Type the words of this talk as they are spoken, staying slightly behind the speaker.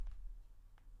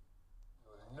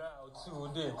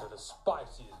Tuned in to the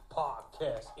spiciest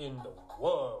podcast in the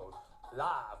world,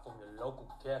 live from your local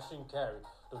cash and carry,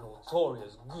 the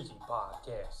notorious Gucci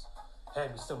podcast.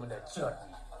 Hand me some of that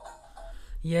chutney.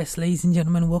 Yes, ladies and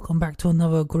gentlemen, welcome back to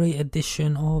another great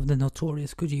edition of the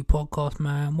Notorious Gucci podcast,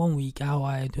 man. 1 week out,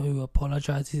 I do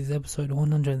apologise. This is episode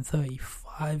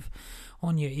 135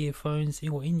 on your earphones,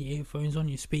 or in your earphones, on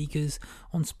your speakers,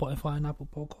 on Spotify and Apple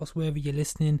Podcasts, wherever you're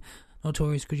listening.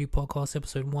 Notorious Gucci podcast,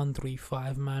 episode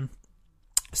 135, man.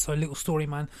 So, little story,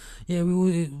 man. Yeah,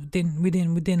 we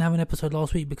didn't have an episode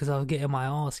last week because I was getting my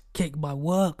ass kicked by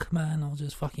work, man. I was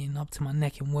just fucking up to my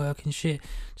neck in work and shit.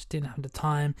 Just didn't have the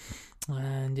time,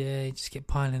 and yeah, it just kept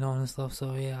piling on and stuff.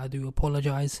 So yeah, I do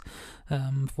apologise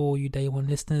for you day one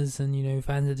listeners and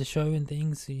fans of the show and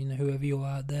things. Whoever you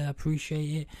are out there,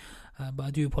 appreciate it. But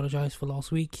I do apologise for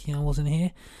last week. I wasn't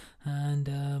here, and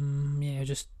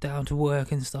just down to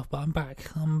work and stuff. But I'm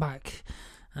back.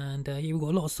 And we've got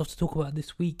a lot of stuff to talk about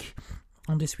this week.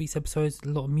 On this week's episode, a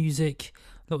lot of music,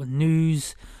 a lot of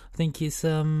news. I think it's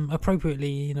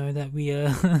appropriately, that we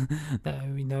we're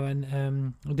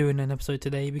doing an episode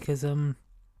today because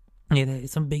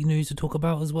there's some big news to talk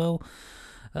about as well.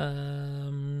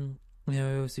 Obviously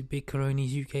big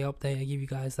Coronies UK update. I give you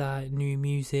guys that new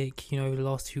music. The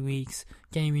last 2 weeks,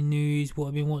 gaming news, what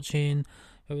I've been watching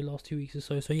over the last 2 weeks or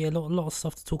so. So yeah, a lot of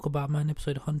stuff to talk about, man.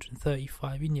 Episode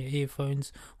 135 in your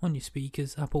earphones, on your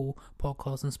speakers, Apple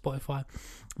Podcasts and Spotify.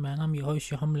 Man, I'm your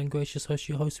host, your humble and gracious host,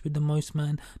 your host with the most,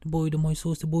 man. The boy, the most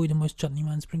sauce, the boy, the most chutney,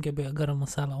 man. Sprinkle a bit of garam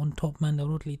masala on top, man. The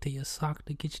rotli to your sack,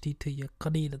 the khichdi to your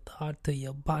curry, the dal to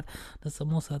your butt, the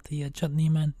samosa to your chutney,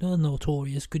 man. The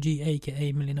Notorious Gucci,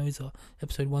 aka Millinosa,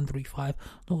 episode 135,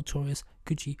 Notorious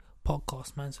Gucci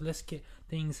podcast, man. So let's get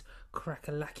things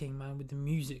crack-a-lacking, man, with the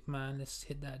music, man. Let's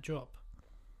hit that drop.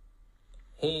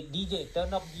 Hey DJ,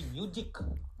 turn up the music.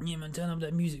 Yeah, man, turn up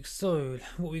that music. So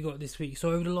what we got this week?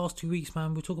 So over the last 2 weeks,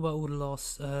 man, we'll talk about all the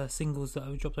last singles that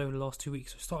have dropped over the last 2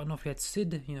 weeks. So starting off, we had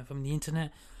Sid, from the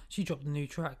internet. She dropped a new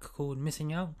track called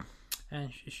Missing Out,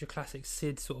 and it's your classic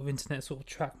Sid sort of internet sort of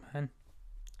track, man.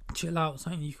 Chill out,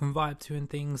 something you can vibe to and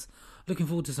things. Looking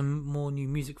forward to some more new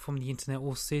music from the internet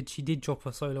or Sid. She did drop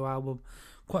a solo album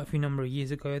quite a few number of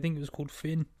years ago. I think it was called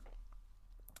Finn,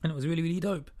 and it was really, really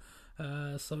dope.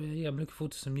 So yeah, I'm looking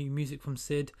forward to some new music from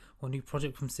Sid, or new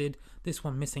project from Sid. This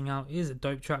one, Missing Out, is a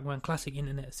dope track, man. Classic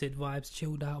internet Sid vibes,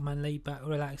 chilled out, man, laid back,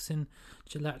 relaxing,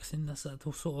 chillaxing. That's the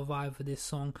sort of vibe for this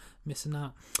song, Missing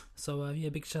Out. So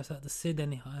big shout out to Sid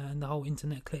and the whole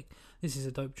internet clique. This is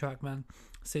a dope track, man.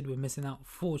 Sid, we're Missing Out.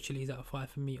 4 chilies out of 5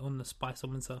 for me on the Spice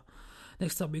Monitor.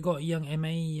 Next up, we got Young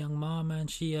Ma, man.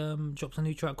 She drops a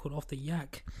new track called Off the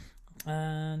Yak.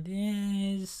 And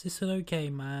yeah, it's an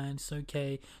okay, man. It's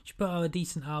okay. She put out a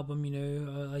decent album,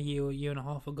 a year and a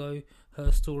half ago.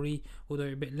 Her Story, although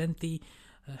a bit lengthy,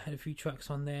 had a few tracks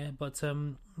on there. But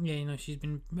she's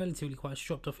been relatively quiet. She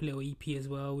dropped off a little EP as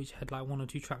well, which had like 1 or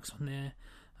 2 tracks on there.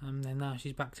 And now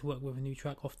she's back to work with a new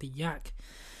track, Off the Yak.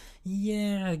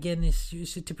 Yeah, again, it's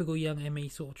a typical Young M.A.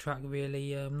 sort of track,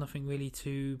 really. Nothing really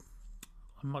too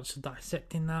much to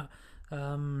dissect in that.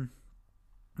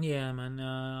 Yeah, man.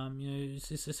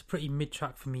 It's a pretty mid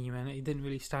track for me, man. It didn't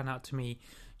really stand out to me,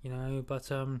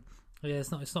 But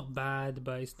it's not bad,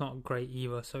 but it's not great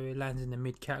either. So it lands in the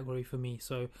mid category for me.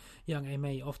 So Young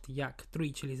M.A. Off the Yak,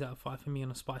 3 chilies out of 5 for me on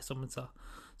a Spiceometer.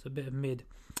 So a bit of mid.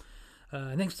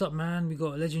 Next up, man, we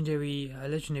got a legendary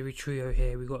trio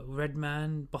here. We got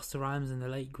Redman, Busta Rhymes, and the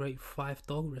late great Five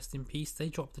Dog. Rest in peace. They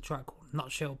dropped the track called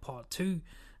Nutshell Part 2,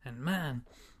 and man,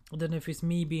 I don't know if it's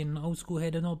me being an old school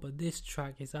head or not, but this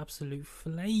track is absolute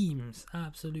flames.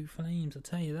 Absolute flames, I'll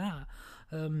tell you that.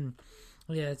 I don't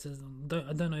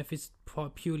know if it's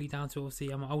purely down to, obviously,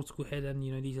 I'm an old school head and,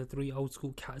 these are 3 old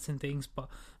school cats and things, but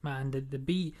man, the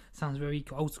beat sounds very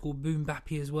old school boom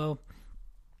bappy as well.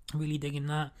 Really digging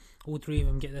that. All 3 of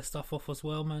them get their stuff off as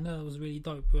well, man. That was really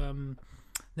dope.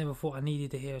 Never thought I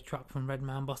needed to hear a track from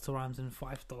Redman, Busta Rhymes and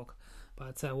Five Dog.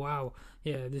 But wow,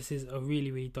 yeah, this is a really,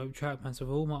 really dope track, man. So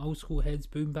for all my old school heads,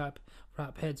 boom bap,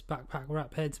 rap heads, backpack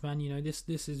rap heads, man,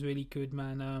 this is really good,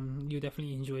 man. You'll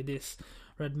definitely enjoy this.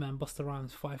 Redman, Busta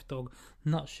Rhymes, Five Dog,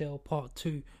 Nutshell Part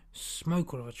 2,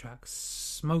 smoker of a track,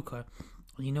 smoker.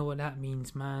 You know what that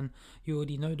means, man. You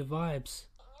already know the vibes.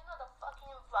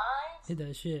 Hit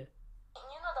that shit.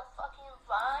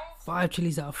 5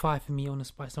 chilies out of 5 for me on the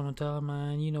Spiceometer,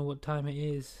 man. You know what time it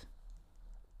is.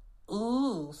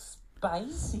 Ooh,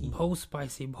 spicy. Bahut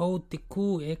spicy. Bahut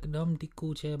tikku. Ekdam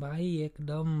tikku che bhai.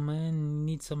 Ekdam, man.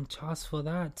 Need some chas for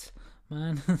that,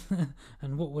 man.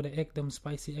 And what would an ekdam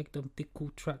spicy, ekdam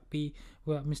tikku track be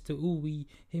without Mr. Ooey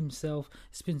himself?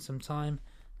 Spend some time.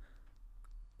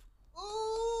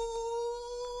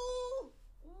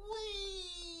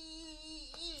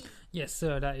 Yes,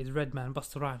 sir, that is Redman,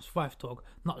 Busta Rhymes, 5 Dog,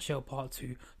 Nutshell Part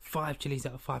 2, 5 chilies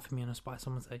out of 5 for me on a Spice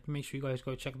Someone Say. Make sure you guys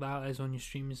go check that out. It's on your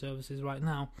streaming services right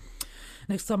now.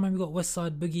 Next up, man, we got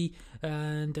Westside Boogie,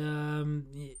 and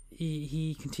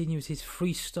he continues his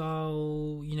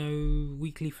freestyle,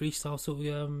 weekly freestyle sort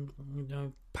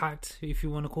of, pact, if you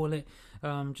want to call it.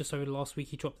 Just over the last week,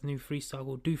 he dropped a new freestyle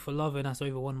called Do For Love, and that's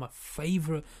over one of my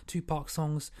favourite Tupac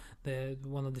songs. They're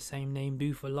one of the same name,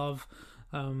 Do For Love.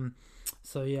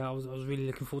 So yeah, I was really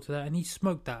looking forward to that, and he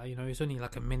smoked that. It's only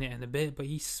like a minute and a bit, but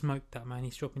he smoked that, man.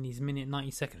 He's dropping these minute,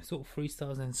 90-second sort of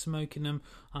freestyles and smoking them.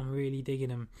 I'm really digging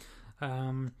them.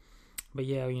 But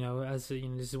yeah, as this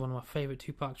is one of my favorite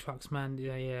Tupac tracks, man.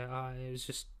 It was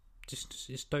just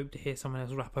dope to hear someone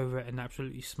else rap over it and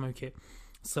absolutely smoke it.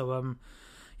 So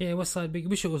yeah, Westside Boogie.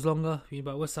 Wish it was longer,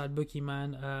 but Westside Boogie,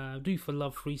 man. Do For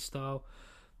Love freestyle.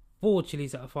 4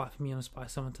 chilies out of 5 for me on a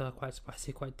Spice Summer. Quite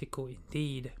spicy, quite tickle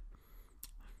indeed.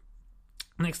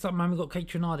 Next up, man, we got Kate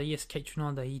Trinada. Yes, Kate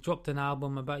Trinada. He dropped an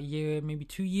album about a year, maybe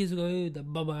 2 years ago. The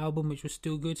Bubba album, which was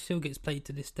still good, still gets played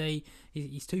to this day.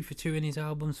 He's 2 for 2 in his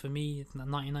albums for me.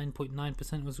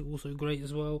 99.9% was also great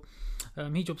as well.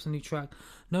 He drops a new track.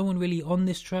 No one really on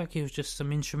this track. It was just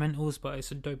some instrumentals, but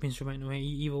it's a dope instrumental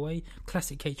either way.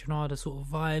 Classic Kate Trinada sort of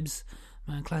vibes.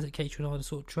 Man, classic Kate Trinada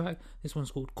sort of track. This one's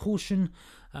called Caution.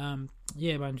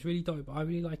 Yeah, man, it's really dope. I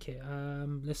really like it.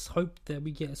 Let's hope that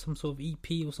we get some sort of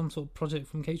EP or some sort of project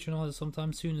from Kate Trinada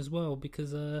sometime soon as well,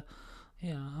 because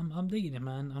yeah, I'm digging it,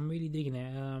 man. I'm really digging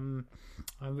it. I'm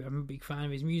a big fan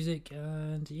of his music,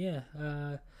 and he's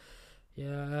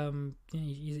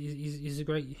a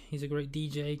great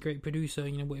DJ, great producer,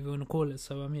 whatever you want to call it.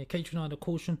 So yeah, Kate Trinada,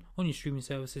 Caution on your streaming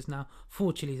services now.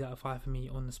 4 chilies out of 5 for me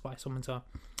on the Spice Commentar.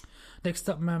 Next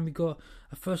up, man, we got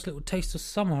a first little taste of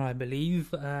summer, I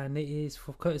believe, and it is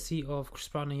for courtesy of Chris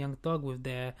Brown and Young Thug with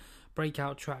their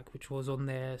breakout track, which was on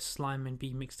their Slime and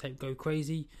B mixtape Go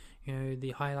Crazy. One of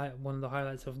the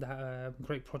highlights of that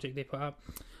great project they put out.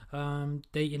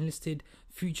 They enlisted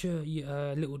Future,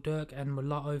 Little Durk, and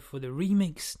Mulatto for the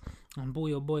remix, and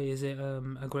boy oh boy is it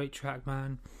a great track,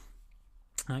 man.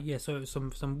 So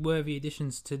some worthy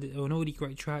additions to an already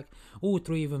great track. All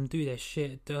 3 of them do their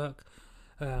shit. Durk,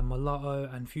 Mulatto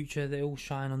and Future, they all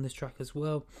shine on this track as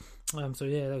well. So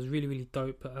yeah, that was really, really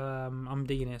dope. I'm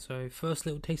digging it. So first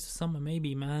little taste of summer,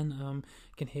 maybe, man. You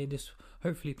can hear this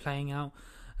hopefully playing out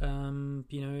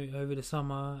over the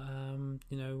summer,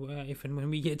 if and when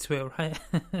we get to it, right?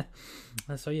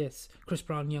 So yes, Chris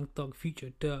Brown, Young Thug,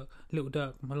 Future, Durk, Little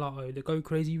Durk, Mulatto, the Go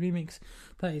Crazy remix.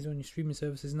 That is on your streaming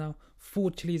services now.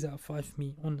 4 chilies out of 5 for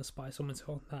me on the Spice. I'm going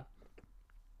to on that.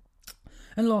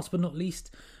 And last but not least,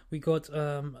 we got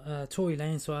Tory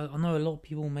Lanez. So I know a lot of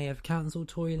people may have cancelled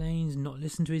Tory Lanez, not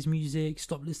listened to his music,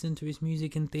 stopped listening to his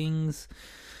music and things,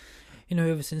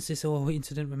 ever since this whole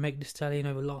incident with Meg Thee Stallion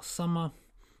over last summer.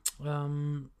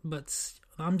 But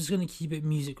I'm just going to keep it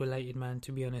music related, man,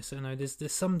 to be honest. I know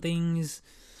there's some things,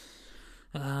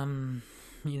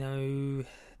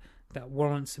 that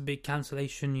warrants a big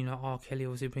cancellation. R. Kelly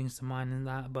obviously brings to mind and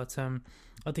that, but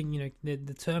I think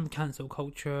the term cancel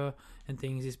culture and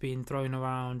things is being thrown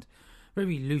around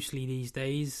very loosely these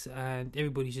days, and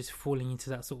everybody's just falling into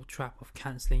that sort of trap of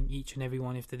cancelling each and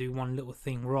everyone if they do one little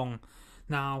thing wrong.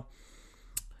 Now,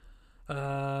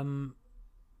 in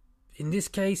this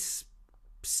case,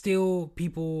 still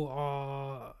people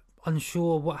are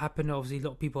unsure what happened. Obviously, a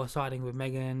lot of people are siding with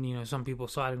Meghan, some people are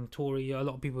siding with Tory, a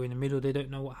lot of people in the middle, they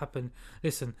don't know what happened.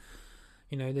 Listen,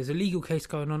 there's a legal case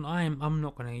going on. I'm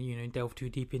not going to, delve too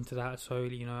deep into that, so,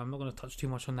 I'm not going to touch too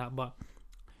much on that, but,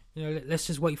 let's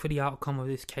just wait for the outcome of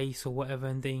this case or whatever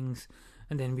and things,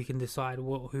 and then we can decide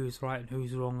who's right and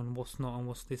who's wrong and what's not and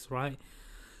what's this, right?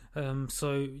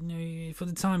 So, for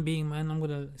the time being, man, I'm going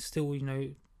to still,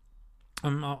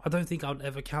 I don't think I'll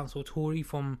ever cancel Tory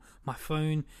from my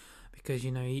phone, because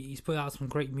he's put out some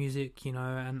great music,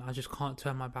 and I just can't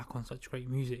turn my back on such great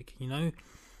music.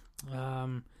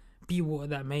 Be what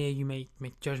that may, you may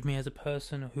judge me as a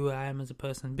person or who I am as a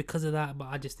person because of that, but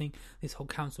I just think this whole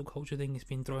cancel culture thing has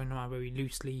been thrown around very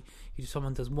loosely. If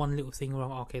someone does one little thing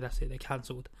wrong, okay, that's it, they're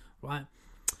cancelled, right?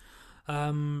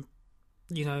 I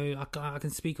can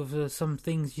speak of some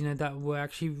things that were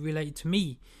actually related to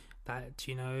me, that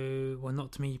well,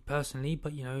 not to me personally,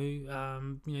 but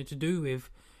to do with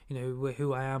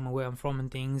who I am and where I'm from and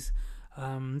things,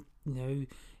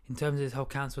 in terms of this whole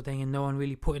cancel thing, and no one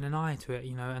really putting an eye to it,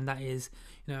 and that is,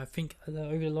 I think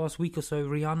over the last week or so,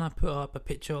 Rihanna put up a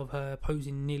picture of her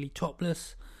posing nearly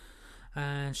topless,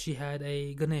 and she had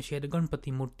a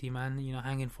Ganpati Murti, man,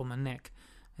 hanging from her neck,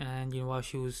 and while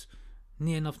she was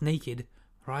near enough naked,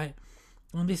 right?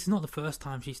 And this is not the first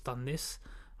time she's done this.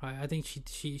 right? I think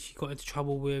she got into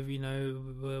trouble with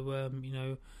a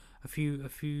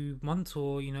few months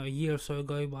or a year or so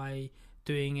ago by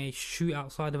doing a shoot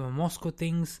outside of a mosque or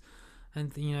things,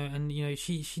 and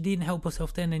she didn't help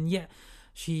herself then, and yet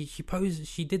she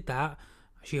did that.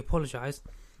 She apologized.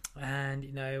 And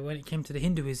when it came to the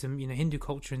Hinduism, Hindu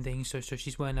culture and things, so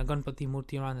she's wearing a Ganpati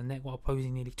Murti around the neck while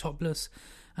posing nearly topless.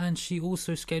 And she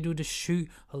also scheduled a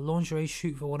lingerie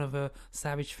shoot for one of her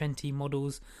Savage Fenty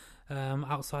models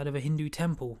outside of a Hindu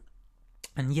temple.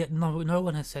 And yet no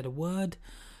one has said a word.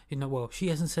 Well, she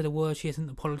hasn't said a word, she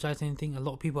hasn't apologized or anything. A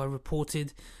lot of people have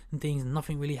reported and things, and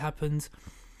nothing really happens.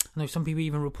 I know some people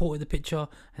even reported the picture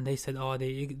and they said,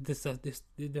 this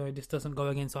doesn't go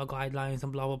against our guidelines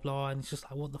and blah blah blah, and it's just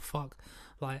like, what the fuck?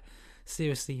 Like,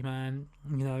 seriously, man,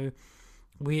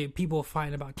 people are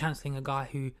fighting about cancelling a guy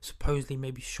who supposedly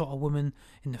maybe shot a woman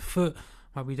in the foot.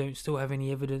 Like, we don't still have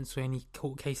any evidence or any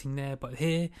court casing there, but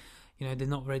here, they're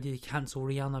not ready to cancel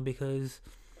Rihanna because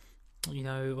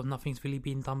or nothing's really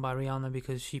been done by Rihanna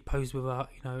because she posed with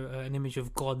an image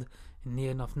of God near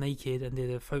enough naked and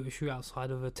did a photo shoot outside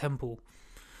of a temple,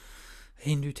 a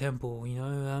Hindu temple.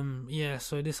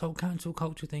 So this whole cancel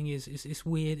culture thing is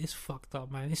weird. It's fucked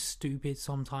up, man. It's stupid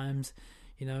sometimes,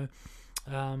 and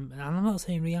I'm not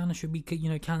saying Rihanna should be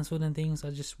cancelled and things.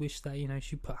 I just wish that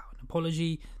she put out an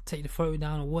apology, take the photo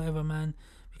down or whatever, man,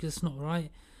 because it's not right.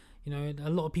 A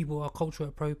lot of people are cultural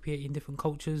appropriate in different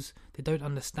cultures. They don't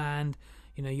understand,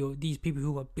 you're these people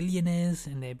who are billionaires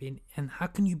and how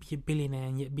can you be a billionaire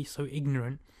and yet be so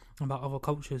ignorant about other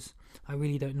cultures? I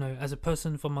really don't know. As a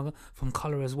person from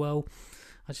colour as well,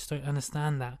 I just don't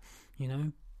understand that,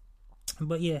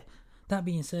 But yeah, that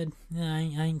being said, I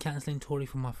ain't cancelling Tory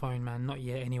from my phone, man. Not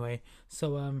yet, anyway.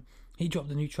 So he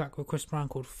dropped a new track with Chris Brown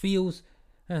called Feels.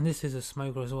 And this is a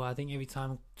smoker as well. I think every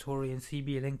time Tory and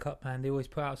CB link up, man, they always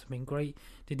put out something great.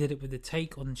 They did it with The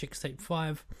Take on Chicks Tape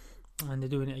 5. And they're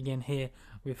doing it again here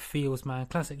with Feels, man.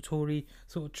 Classic Tory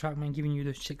sort of track, man, giving you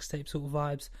those Chicks Tape sort of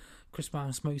vibes. Chris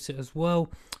Brown smokes it as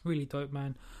well. Really dope,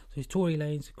 man. So it's Tory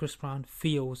Lanez, Chris Brown,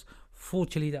 Feels. 4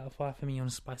 chilies out of 5 for me on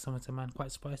Spiceometer, man.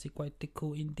 Quite spicy, quite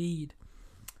cool indeed.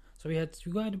 So we had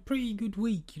a pretty good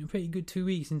week, pretty good 2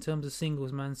 weeks in terms of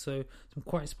singles, man. So some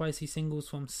quite spicy singles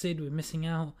from Sid with Missing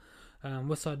Out,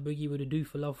 Westside Boogie with a Do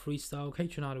For Love freestyle,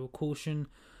 K-Tronado with Caution,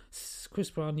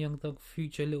 Chris Brown, Young Thug,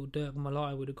 Future, Lil Durk,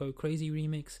 Malaya with a Go Crazy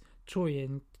remix, Tory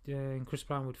and Chris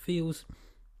Brown with Feels,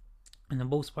 and the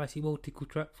most spicy, tickle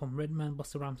track from Redman,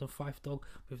 Busta Rhymes and Phife Dawg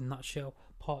with Nutshell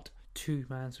Part 2,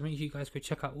 man. So make sure you guys go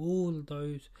check out all of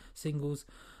those singles.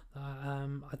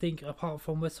 I think apart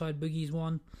from Westside Boogie's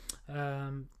one,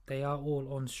 they are all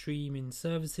on streaming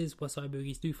services. Westside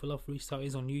Boogie's Do For Love freestyle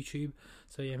is on YouTube,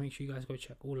 so yeah, make sure you guys go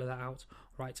check all of that out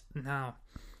right now.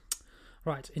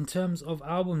 Right, in terms of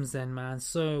albums then, man,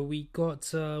 so we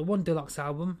got one deluxe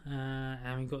album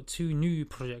and we got 2 new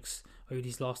projects over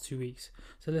these last 2 weeks.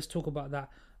 So let's talk about that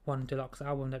one deluxe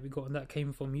album that we got, and that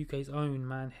came from UK's own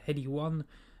man Heady One.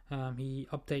 He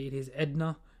updated his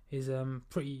Edna, his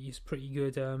pretty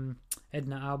good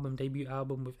Edna debut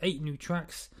album with 8 new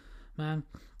tracks, man.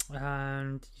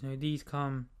 And these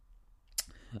come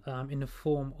in the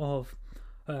form of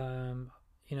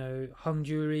Hung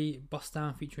Jury, Bust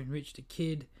Down featuring Rich the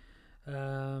Kid,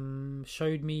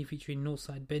 Showed Me featuring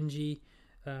Northside Benji,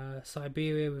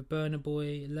 Siberia with Burner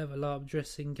Boy, Level Up,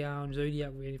 Dressing Gown,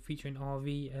 Zodiac featuring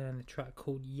RV, and a track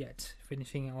called Yet,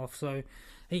 finishing it off. So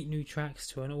 8 new tracks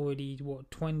to an already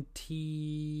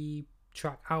 20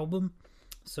 track album.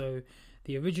 So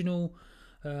the original,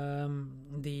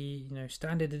 the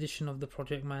standard edition of the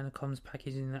project, man, comes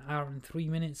packaged in 1 hour and 3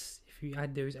 minutes. If you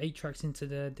add those 8 tracks into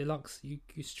the deluxe, you're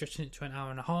stretching it to 1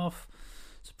 hour and a half.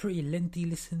 It's a pretty lengthy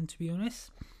listen, to be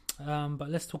honest. But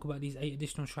let's talk about these 8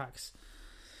 additional tracks.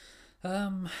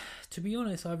 To be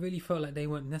honest, I really felt like they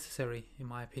weren't necessary, in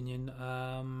my opinion.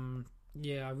 I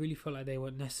really felt like they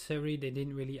weren't necessary. They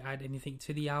didn't really add anything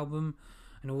to the album,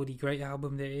 an already great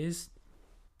album there is.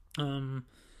 In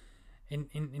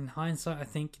hindsight, I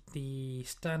think the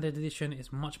standard edition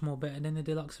is much more better than the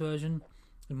deluxe version,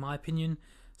 in my opinion.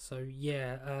 So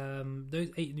yeah, those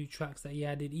 8 new tracks that he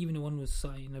added, even the one was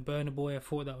Burner Boy, I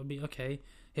thought that would be okay.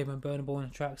 Him and Burner Boy on the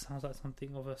track sounds like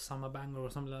something of a summer banger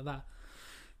or something like that.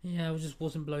 Yeah, I just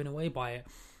wasn't blown away by it.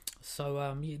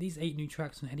 So these 8 new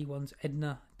tracks on Heady One's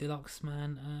Edna Deluxe,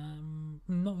 man,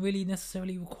 not really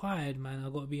necessarily required, man.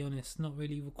 I've got to be honest, not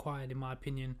really required in my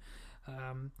opinion.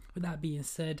 With that being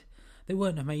said, they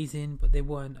weren't amazing, but they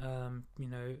weren't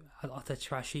utter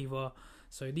trash either.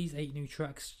 So these 8 new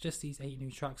tracks, just these 8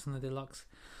 new tracks on the deluxe,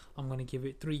 I'm going to give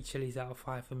it 3 chilies out of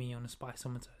 5 for me on a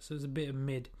Spiceometer. So it's a bit of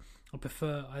mid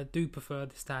I do prefer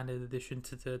the standard edition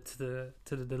to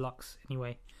the deluxe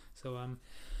anyway. So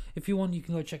if you want, you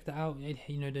can go check that out.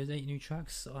 You know, there's 8 new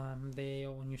tracks. They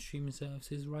are on your streaming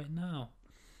services right now.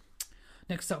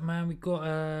 Next up, man, we got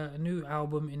a new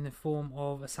album in the form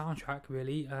of a soundtrack,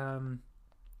 really, and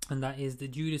that is the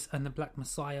Judas and the Black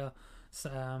Messiah,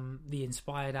 the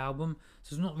inspired album.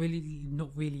 So it's not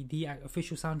really the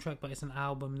official soundtrack, but it's an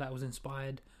album that was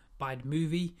inspired by the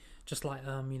movie, just like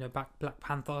you know, Black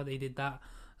Panther, they did that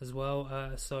as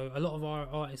well. So a lot of our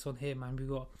artists on here, man, we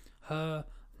got Her,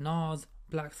 Nas,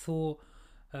 Black Thought,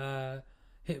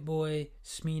 Hit Boy,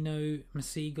 Smino,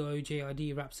 Masego,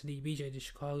 JID, Rhapsody, BJ the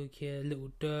Chicago Kid,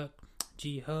 Little Durk,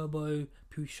 G Herbo,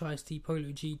 Pooh Shiesty,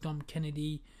 Polo G, Dom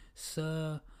Kennedy,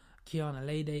 Sir, Kiana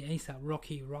Lede, ASAP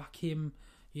Rocky, Rakim,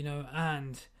 you know.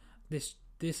 And this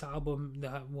album,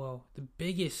 the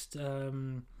biggest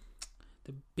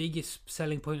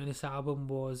selling point of this album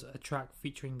was a track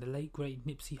featuring the late great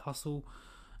Nipsey Hussle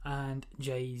and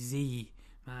Jay-Z,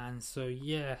 man. So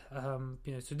yeah,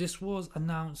 you know, so this was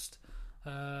announced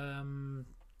I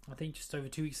think just over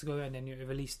 2 weeks ago, and then it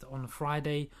released on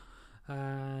Friday.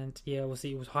 And yeah,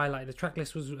 obviously it was highlighted. The track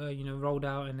list was you know, rolled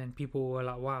out, and then people were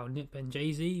like, wow, Nip and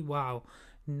Jay-Z, wow.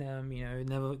 You know,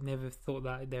 never thought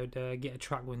that they would get a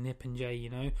track with Nip and Jay, you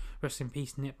know. Rest in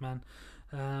peace, Nip, man.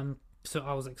 So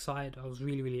I was excited. I was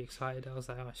really excited. I was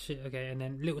like, oh shit, okay. And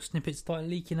then little snippets started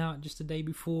leaking out just the day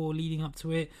before, leading up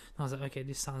to it. And I was like, okay,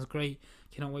 this sounds great.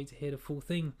 Cannot wait to hear the full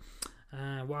thing.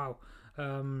 Wow.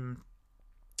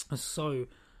 So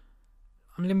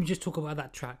let me just talk about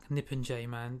that track, Nip and Jay,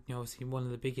 man. You know, obviously one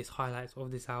of the biggest highlights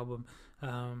of this album.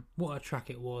 What a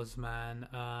track it was, man.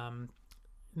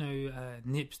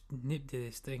 Nip did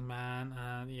this thing, man.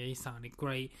 Yeah, he sounded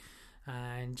great.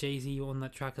 And Jay-Z on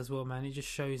that track as well, man. It just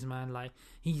shows, man, like,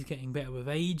 he's getting better with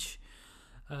age.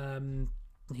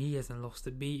 He hasn't lost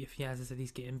a beat. If he has, I said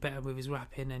he's getting better with his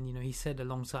rapping. And, you know, he said a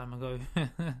long time ago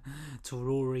to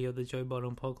Rory of the Joe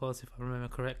Budden podcast, if I remember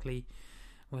correctly,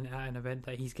 when at an event,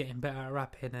 that he's getting better at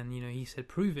rapping. And, you know, he said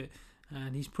prove it,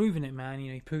 and he's proven it, man. You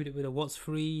know, he proved it with a What's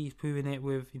Free. He's proven it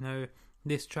with, you know,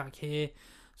 this track here.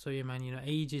 So yeah, man, you know,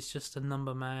 age is just a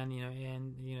number, man. You know,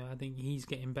 and you know, I think he's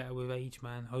getting better with age,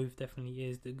 man. Hove definitely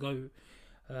is the GOAT.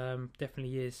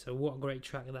 Definitely is. So what a great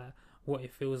track that. What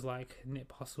it feels like,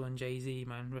 Nip Hussle and Jay-Z,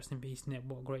 man. Rest in peace, Nip.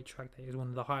 What a great track that is. One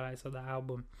of the highlights of that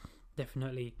album,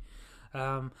 definitely.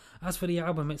 As for the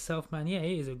album itself, man, yeah,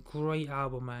 it is a great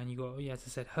album, man. You got, yeah, as I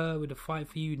said, Her with The Fight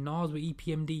For You, Nas with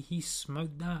EPMD, he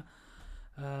smoked that.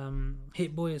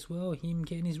 Hit Boy as well, him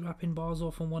getting his rapping bars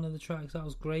off on one of the tracks, that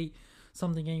was great.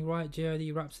 Something Ain't Right,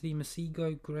 JID, Rhapsody,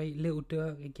 Masego, great. Little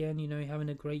Durk, again, you know, having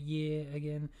a great year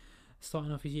again,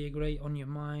 starting off his year great. On Your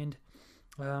Mind.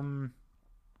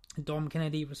 Dom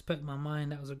Kennedy, Respect My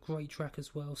Mind, that was a great track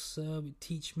as well. Sir with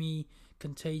Teach Me,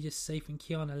 Contagious, Safe and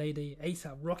Kiana Lady.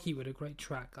 ASAP Rocky with a great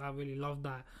track, I really love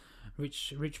that.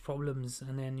 Rich Problems.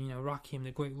 And then, you know, Rakim,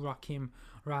 the great Rakim,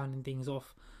 rounding things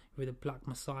off with a Black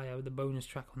Messiah, with the bonus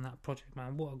track on that project,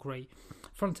 man. What a great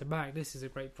front to back. This is a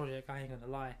great project, I ain't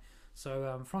gonna lie.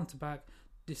 So front to back,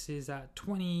 this is at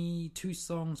 22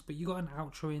 songs, but you got an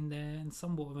outro in there and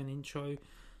somewhat of an intro.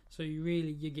 So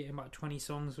you're getting about 20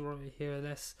 songs right here or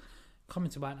less, coming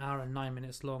to about an hour and 9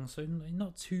 minutes long. So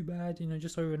not too bad, you know,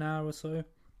 just over an hour or so.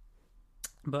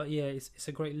 But yeah, it's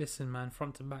a great listen, man.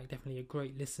 Front to back, definitely a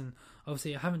great listen.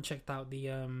 Obviously, I haven't checked out the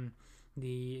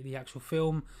actual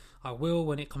film. I will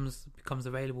when it becomes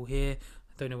available here.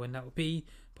 I don't know when that will be,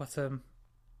 but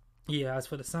yeah. As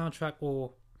for the soundtrack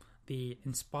or the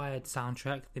inspired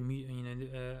soundtrack, the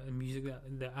music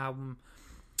that the album,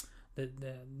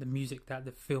 the music that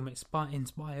the film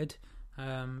inspired,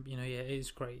 you know, yeah, it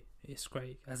is great. It's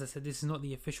great. As I said, this is not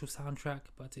the official soundtrack,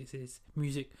 but it is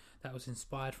music that was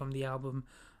inspired from the album,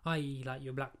 i.e. like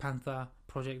your Black Panther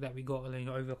project that we got, you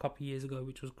know, over a couple of years ago,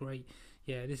 which was great.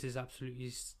 Yeah, this is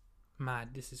absolutely mad.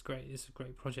 This is great. This is a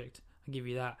great project, I'll give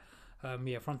you that.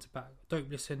 Yeah, front to back, dope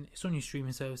listen. It's on your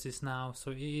streaming services now. So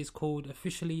it is called,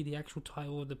 officially, the actual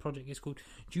title of the project is called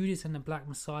Judas and the Black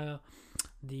Messiah,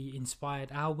 the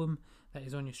inspired album. That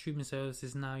is on your streaming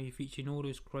services now. You're featuring all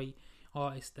those great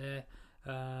artists there,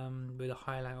 with a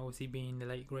highlight obviously being the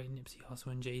late great Nipsey Hussle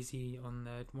and Jay-Z on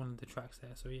one of the tracks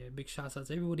there. So yeah, big shout out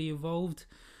to everybody involved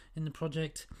in the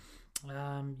project.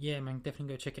 Yeah, man,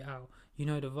 definitely go check it out. You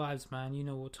know the vibes, man. You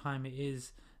know what time it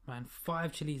is, man.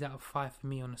 5 chilies out of 5 for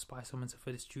me on the Spiceometer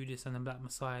for this Judas and the Black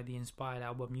Messiah, the inspired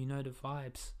album. You know the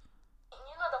vibes.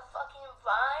 You know the fucking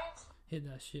vibes. Hit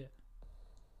that shit.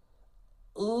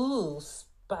 Ooh,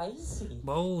 spicy.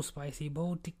 Whoa, spicy.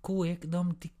 Whoa, tikku,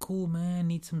 ekdam tikku, man.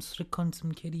 Need some srikon,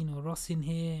 some kid, you know, Ross in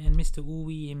here, and Mr.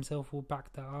 Uwi himself will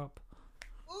back that up.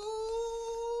 Ooh.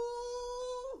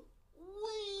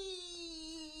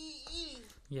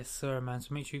 Yes, sir, man.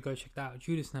 So make sure you go check that out.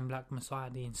 Judas and Black Messiah,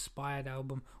 the inspired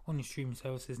album, on your streaming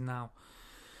services now.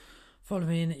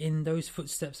 Following in those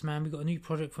footsteps, man, we got a new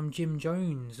project from Jim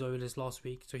Jones over this last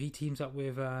week. So he teams up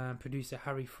with producer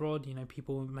Harry Fraud. You know,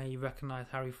 people may recognise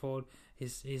Harry Fraud.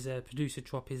 His producer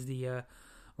drop is the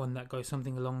one that goes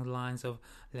something along the lines of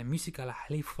La Musica la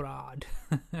Harry Fraud.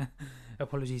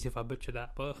 Apologies if I butcher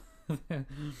that, but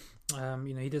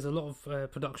you know, he does a lot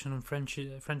of production on French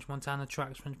Montana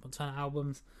tracks, French Montana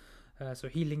albums. So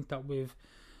he linked up with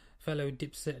fellow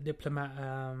Diplomat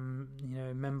you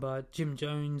know, member Jim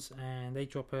Jones, and they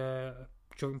drop a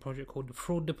joint project called The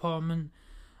Fraud Department.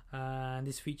 And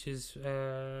this features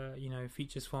you know,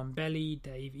 features from Belly,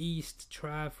 Dave East,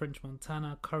 Trav, French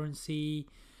Montana, Currency,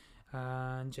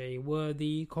 Jay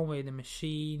Worthy, Conway the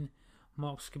Machine,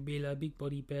 Mark Scabilla, Big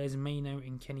Body Bears, Mano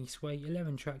and Kenny Sway.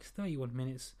 11 tracks, 31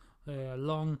 minutes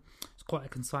long. It's quite a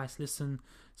concise listen.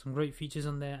 Some great features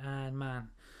on there, and man,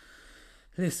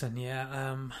 listen,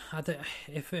 yeah, I don't,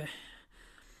 if it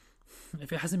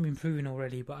hasn't been proven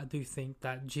already, but I do think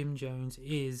that Jim Jones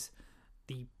is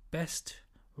the best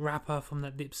rapper from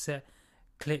that Dipset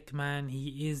clique, man.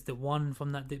 He is the one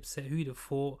from that Dipset. Who'd have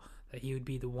thought that he would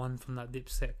be the one from that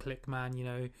Dipset clique, man? You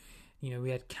know,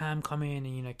 we had Cam come in,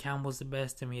 and you know, Cam was the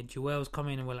best, and we had Joel's come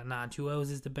in, and we're like, nah,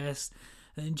 Joel's is the best.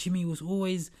 And Jimmy was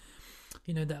always,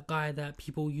 you know, that guy that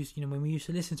people used, you know, when we used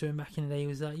to listen to him back in the day, he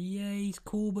was like, yeah, he's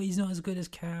cool, but he's not as good as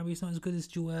Cam, he's not as good as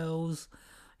Joel's,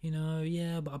 you know,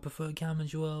 yeah, but I prefer Cam and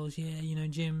Joel's, yeah, you know,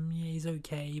 Jim, yeah, he's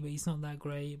okay, but he's not that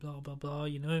great, blah, blah, blah,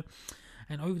 you know.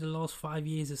 And over the last 5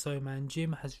 years or so, man,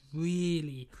 Jim has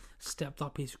really stepped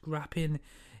up his rapping,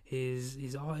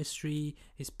 his artistry,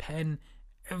 his pen,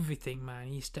 everything, man.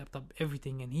 He stepped up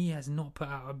everything, and he has not put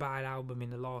out a bad album in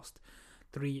the last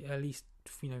at least,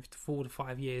 you know, 4 to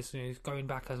 5 years. So he's going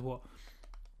back as what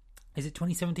is it,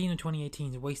 2017 or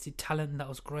 2018? Wasted Talent, that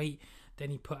was great. Then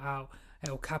he put out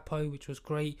El Capo, which was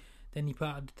great. Then he put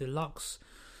out the Deluxe,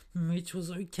 which was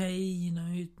okay, you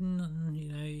know,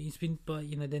 he's been, but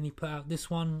you know, then he put out this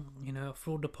one, you know,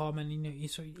 Fraud Department. You know,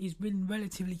 he's been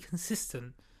relatively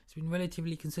consistent.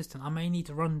 I may need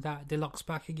to run that Deluxe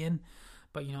back again,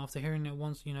 but you know, after hearing it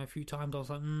once, you know, a few times, I was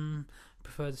like,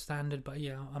 prefer the standard. But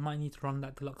yeah, I might need to run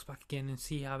that Deluxe back again and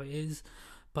see how it is.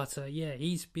 But yeah,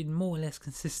 he's been more or less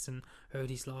consistent over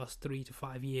these last 3 to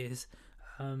 5 years.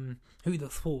 Who'd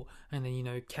have thought? And then, you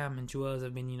know, Cam and Joel's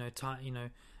have been, you know,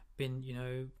 been, you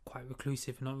know, quite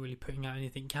reclusive and not really putting out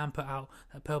anything. Cam put out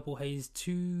that Purple Haze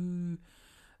 2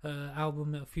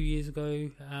 album a few years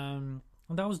ago, and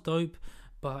that was dope.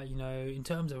 But you know, in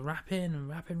terms of rapping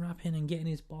and getting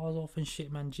his bars off and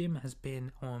shit, man, Jim has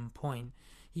been on point.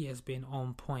 He has been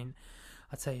on point,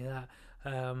 I tell you that.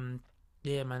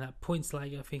 Yeah, man, at points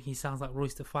like, I think he sounds like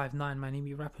Royce the 5'9", man. He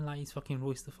be rapping like he's fucking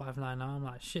Royce the 5'9". I'm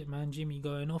like, shit, man, Jimmy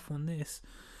going off on this.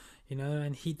 You know,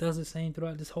 and he does the same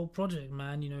throughout this whole project,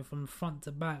 man. You know, from front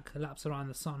to back, Laps Around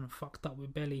the Sun, Fucked Up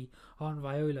with Belly, Aunt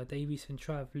Viola, Davies and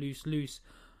Trav, Loose.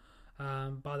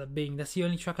 Bada Bing. That's the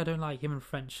only track I don't like, him and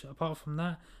French. Apart from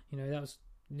that, you know, that was,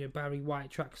 you know, Barry White,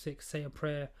 track 6, Say a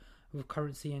Prayer with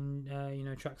Currency, and you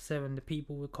know, track 7, The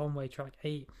People with Conway, track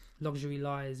 8, Luxury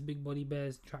Lies, Big Body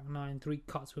Bears, track 9, 3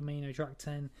 Cuts with Mano, track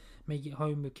 10, Make It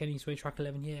Home with Kenny Sway, track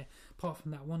 11. Yeah, apart from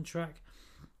that one track,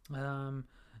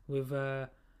 with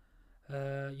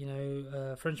you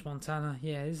know, French Montana.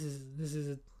 Yeah, this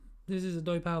is a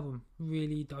dope album,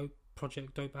 really dope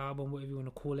project, dope album, whatever you want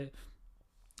to call it,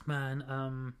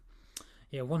 man.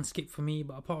 Yeah, one skip for me,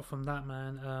 but apart from that,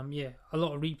 man, yeah, a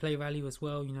lot of replay value as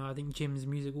well. You know, I think Jim's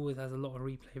music always has a lot of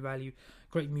replay value.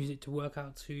 Great music to work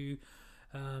out to, you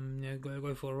know,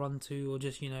 go for a run to, or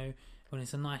just, you know, when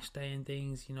it's a nice day and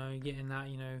things, you know, getting that,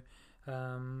 you know,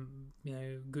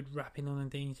 good rapping on and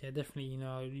things. Yeah, definitely, you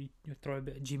know, you throw a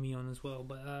bit of Jimmy on as well.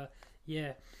 But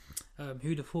yeah,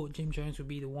 who'd have thought Jim Jones would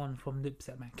be the one from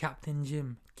Dipset, man? Captain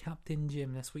Jim,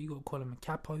 that's what you got to call him. A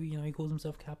Capo, you know, he calls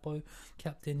himself Capo.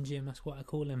 Captain Jim, that's what I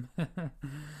call him.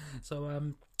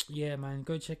 So yeah, man,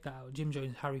 go check that out. Jim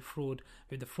Jones, Harry Fraud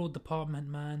with the Fraud Department,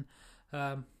 man.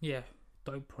 Yeah,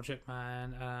 dope project,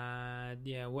 man.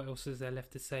 Yeah, what else is there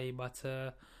left to say? But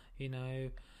you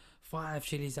know, 5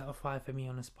 chilies out of 5 for me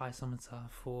on a Spiceometer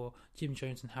for Jim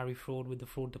Jones and Harry Fraud with the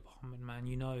Fraud Department, man.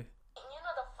 You know. You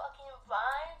know the fucking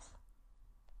vibes?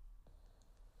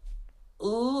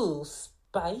 Ooh,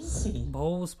 spicy.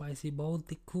 बहुत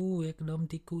तिखू, एकदम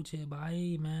तिखू छे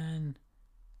भाई, man.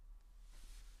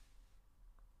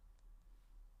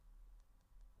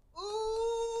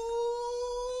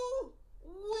 Ooh,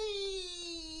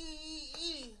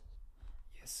 wee.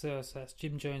 Yes, sir. So that's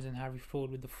Jim Jones and Harry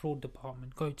Fraud with the Fraud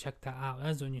Department. Go check that out.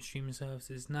 That's on your streaming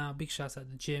services now. Big shouts out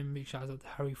to Jim. Big shouts out to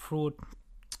Harry Fraud.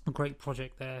 a great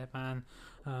project there, man.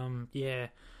 Yeah,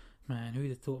 man, who'd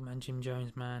have thought, man? Jim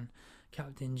Jones, man,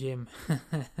 Captain Jim.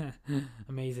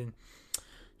 Amazing.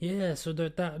 Yeah, so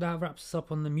that wraps us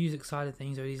up on the music side of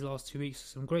things over these last 2 weeks.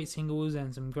 Some great singles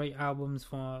and some great albums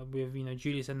with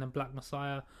Judas and the Black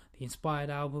Messiah, the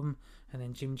Inspired album, and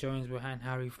then Jim Jones with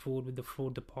Harry Fraud with the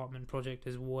Fraud Department project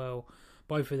as well.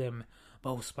 Both of them,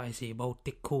 both spicy, both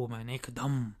thick cool, man.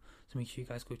 Ekadam. So make sure you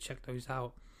guys go check those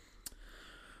out.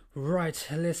 Right,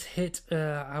 let's hit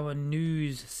our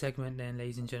news segment then,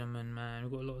 ladies and gentlemen, man.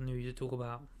 We've got a lot of news to talk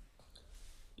about.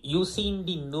 You seen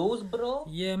the news, bro?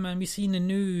 Yeah, man, we seen the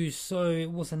news. So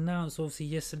it was announced, obviously,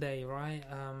 yesterday, right?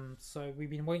 So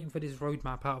we've been waiting for this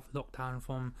roadmap out of lockdown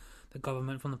from the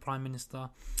government, from the Prime Minister,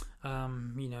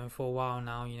 for a while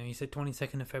now. He said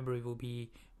 22nd of February will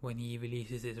be when he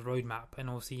releases his roadmap. And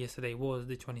obviously yesterday was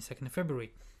the 22nd of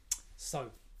February. So,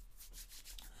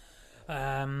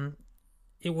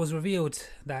 it was revealed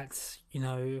that,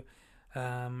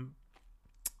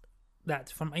 that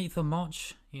from 8th of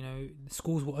March,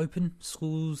 schools will open,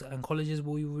 schools and colleges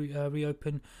will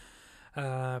reopen,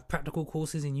 practical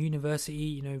courses in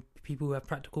university, people who have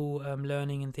practical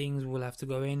learning and things will have to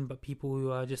go in, but people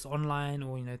who are just online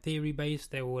or, theory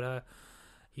based, they will,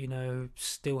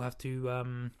 still have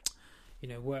to,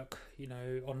 work,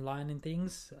 online and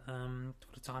things, for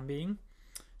the time being.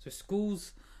 So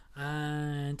schools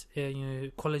and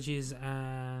colleges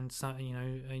and some,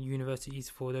 universities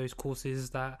for those courses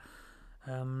that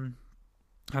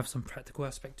have some practical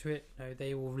aspect to it,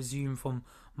 they will resume from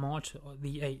March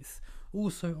the 8th.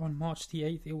 Also on March the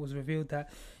 8th, it was revealed that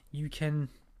you can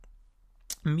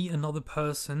meet another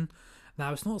person.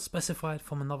 Now it's not specified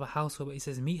from another household, but it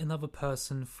says meet another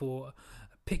person for a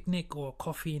picnic or a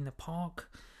coffee in the park,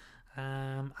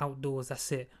 outdoors.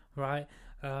 That's it, right?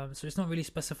 So it's not really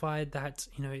specified that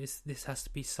this has to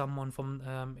be someone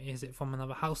from is it from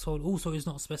another household. Also, it's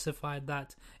not specified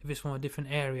that if it's from a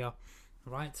different area,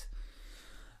 right?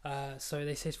 So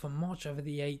they say from March over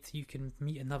the 8th you can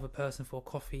meet another person for a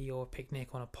coffee or a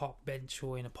picnic on a park bench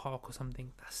or in a park or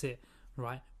something. That's it,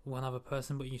 right? One other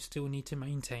person, but you still need to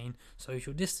maintain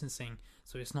social distancing.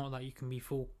 So it's not like you can be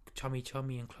full chummy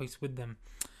and close with them.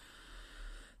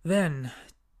 Then,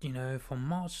 from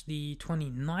March the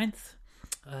 29th,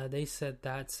 they said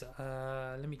that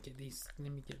let me get these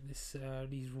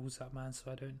rules up, man,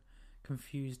 so I don't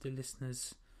confuse the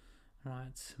listeners.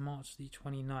 Right, March the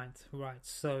 29th. Right,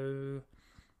 so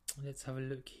let's have a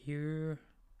look here.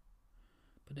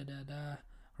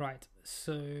 Right,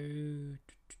 so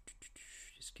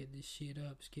let's get this shit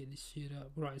up.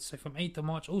 Right, so from 8th of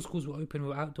March, all schools will open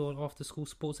with outdoor and after-school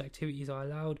sports activities are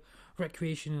allowed.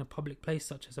 Recreation in a public place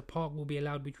such as a park will be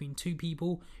allowed between 2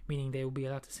 people, meaning they will be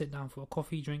allowed to sit down for a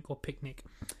coffee, drink or picnic.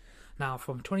 Now,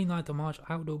 from 29th of March,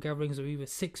 outdoor gatherings of either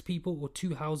 6 people or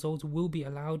 2 households will be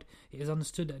allowed. It is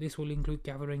understood that this will include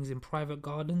gatherings in private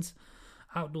gardens.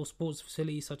 Outdoor sports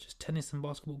facilities such as tennis and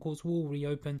basketball courts will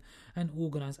reopen, and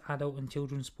organised adult and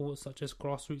children's sports such as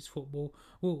grassroots football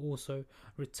will also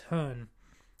return.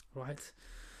 Right.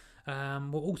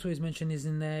 What also is mentioned is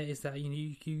in there is that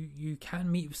you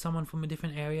can meet with someone from a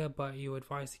different area, but you're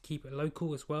advised to keep it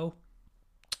local as well.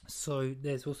 So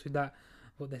there's also that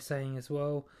what they're saying as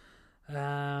well.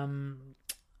 By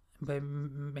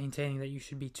maintaining that you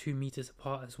should be 2 meters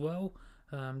apart as well.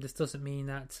 This doesn't mean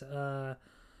that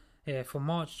for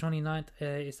March 29th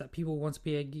is that people will once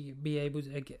again be able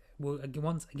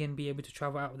to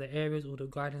travel out of their areas, although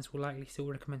guidance will likely still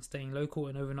recommend staying local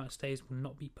and overnight stays will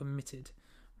not be permitted,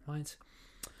 right?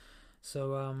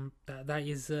 So that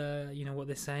is what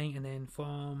they're saying. And then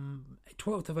from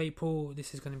 12th of April,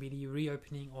 this is going to be the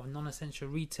reopening of non-essential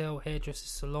retail, hairdressers,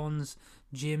 salons,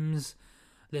 gyms,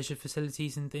 leisure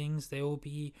facilities and things. They will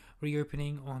be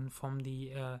reopening from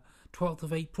the 12th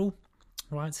of April,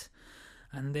 right?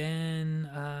 And then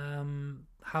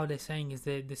how they're saying is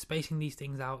they're spacing these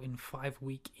things out in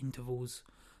 5-week intervals.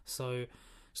 So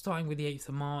starting with the 8th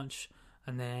of March,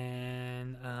 and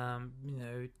then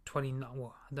 29.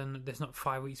 Well, I don't know, there's not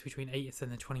 5 weeks between 8th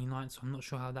and the 29th, so I'm not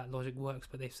sure how that logic works.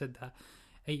 But they've said that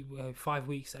 5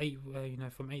 weeks,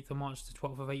 from 8th of March to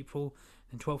 12th of April,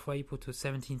 then 12th of April to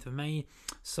 17th of May.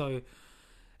 So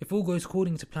if all goes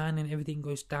according to plan and everything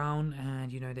goes down,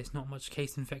 and there's not much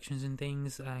case infections and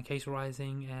things, case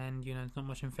rising, and there's not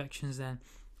much infections, then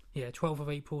 12th of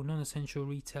April, non-essential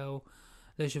retail,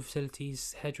 leisure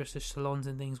facilities, hairdressers, salons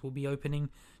and things will be opening,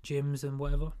 gyms and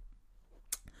whatever.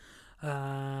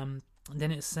 Then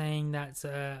it's saying that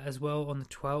as well on the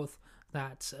 12th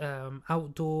that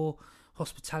outdoor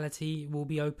hospitality will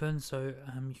be open, so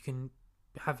you can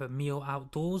have a meal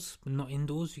outdoors, but not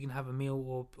indoors. You can have a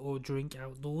meal or drink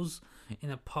outdoors in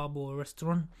a pub or a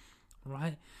restaurant,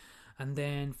 right? And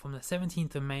then from the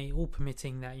 17th of May, all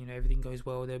permitting that, everything goes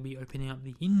well, they'll be opening up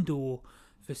the indoor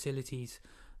facilities,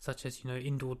 such as,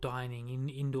 indoor dining,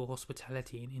 indoor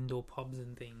hospitality, and indoor pubs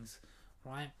and things,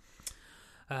 right?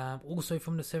 Also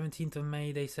from the 17th of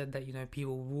May, they said that,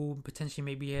 people will potentially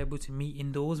may be able to meet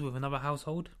indoors with another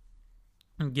household,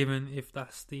 given if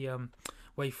that's the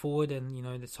way forward, and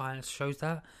the science shows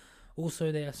that.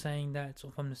 Also, they are saying that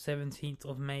from the 17th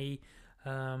of May,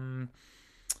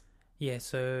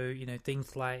 so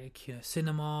things like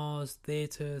cinemas,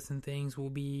 theaters, and things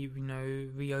will be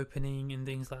reopening and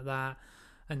things like that.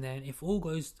 And then if all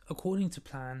goes according to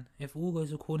plan,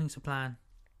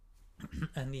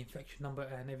 and the infection number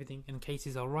and everything and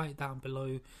cases are right down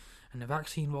below, and the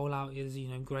vaccine rollout is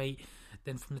great,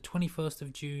 then from the 21st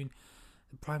of June,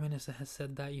 the Prime Minister has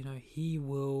said that he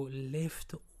will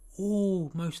lift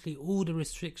mostly all the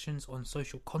restrictions on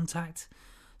social contact.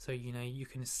 So you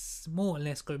can more or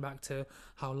less go back to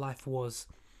how life was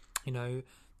 2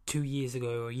 years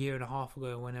ago or a year and a half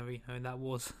ago, whenever that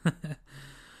was.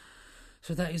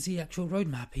 So that is the actual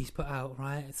roadmap he's put out,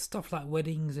 right? Stuff like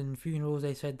weddings and funerals,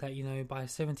 they said that by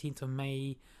 17th of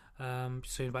May,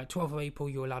 so by 12th of April,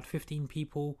 you're allowed 15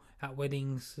 people at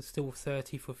weddings, still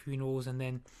 30 for funerals, and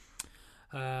then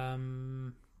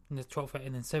the 12th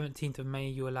and then 17th of May,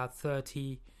 you're allowed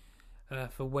 30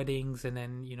 for weddings, and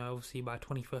then obviously by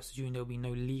 21st of June, there'll be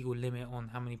no legal limit on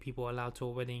how many people are allowed to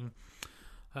a wedding.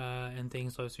 And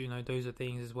things, so those are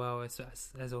things as well, as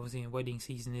obviously wedding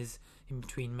season is in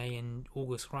between May and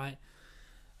August, right?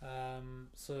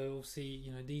 So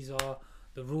obviously these are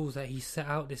the rules that he set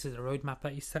out. This is a roadmap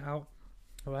that he set out,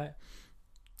 right?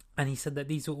 And he said that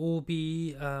these will all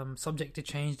be subject to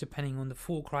change depending on the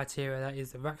 4 criteria. That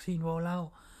is the vaccine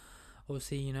rollout,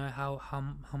 obviously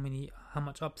how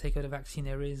much uptake of the vaccine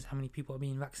there is, how many people are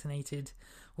being vaccinated,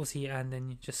 obviously, and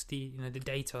then just the the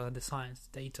data, the science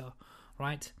data.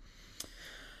 Right.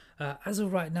 As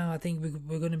of right now, I think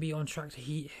we're going to be on track to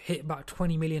hit about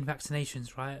 20 million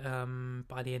vaccinations, right?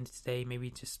 By the end of today, maybe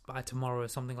just by tomorrow or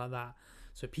something like that.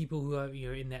 So people who are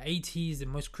in their 80s, the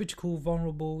most critical,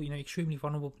 vulnerable, extremely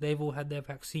vulnerable, they've all had their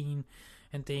vaccine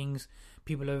and things.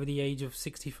 People over the age of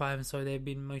 65, and so they've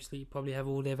been mostly probably have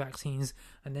all their vaccines,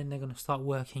 and then they're going to start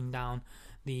working down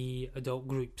the adult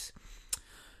groups.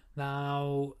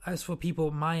 Now, as for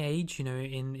people my age,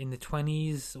 in the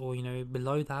 20s or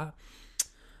below that,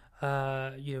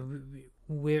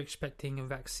 we're expecting a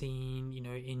vaccine,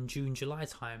 in June, July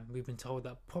time. We've been told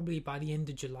that probably by the end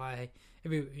of July,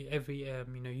 every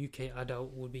UK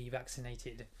adult will be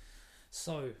vaccinated.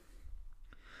 So,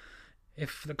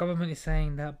 if the government is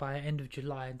saying that by end of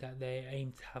July that they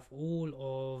aim to have all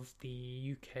of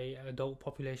the UK adult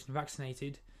population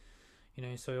vaccinated.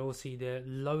 So obviously the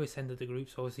lowest end of the group,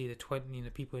 so obviously the 20,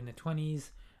 people in the 20s,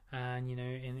 and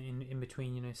in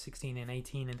between 16 and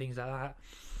 18 and things like that.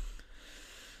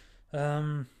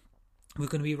 We're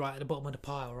going to be right at the bottom of the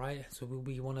pile, right? So we'll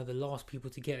be one of the last people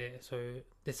to get it. So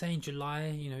they're saying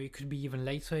July, it could be even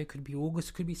later, it could be August,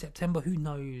 it could be September, who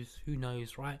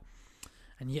knows, right?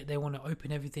 And yet they want to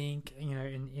open everything,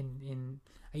 in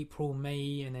April,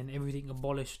 May, and then everything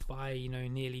abolished by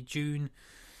nearly June.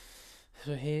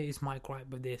 So here is my gripe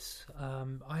with this.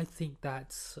 I think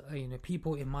that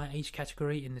people in my age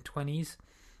category, in the 20s,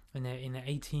 in the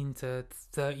 18 to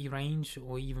 30 range,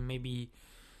 or even maybe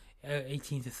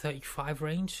 18 to 35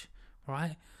 range,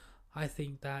 right? I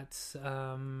think that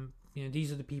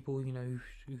these are the people who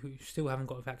still haven't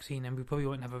got a vaccine, and we probably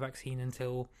won't have a vaccine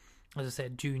until, as I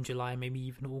said, June, July, maybe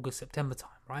even August, September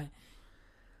time, right?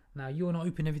 Now you want to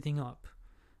open everything up,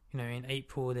 in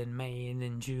April, then May, and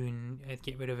then June,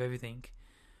 get rid of everything.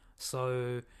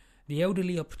 So the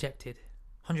elderly are protected,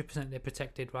 100%. They're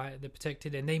protected, right? They're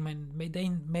protected, and they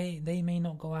may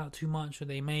not go out too much, or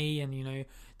they may, and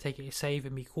take it safe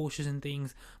and be cautious and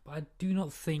things. But I do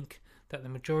not think that the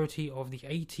majority of the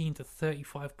 18 to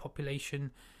 35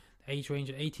 population, the age range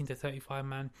of 18 to 35,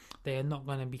 man, they are not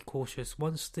going to be cautious.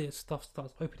 Once the stuff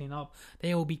starts opening up,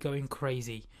 they will be going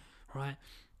crazy, right?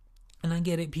 And I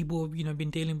get it, people have been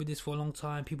dealing with this for a long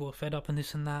time, people are fed up and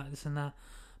this and that.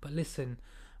 But listen,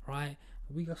 right,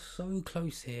 we are so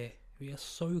close here. We are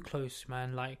so close,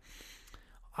 man. Like,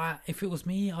 if it was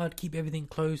me, I'd keep everything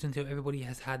closed until everybody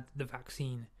has had the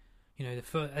vaccine.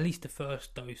 At least the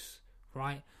first dose,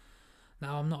 right?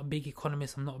 Now, I'm not a big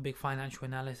economist, I'm not a big financial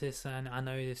analyst, and I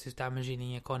know this is damaging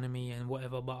the economy and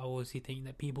whatever, but I obviously think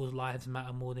that people's lives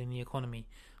matter more than the economy,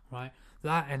 right?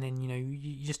 That, and then,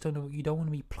 you just don't know, you don't want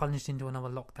to be plunged into another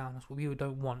lockdown. That's what people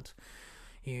don't want.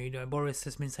 Boris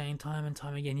has been saying time and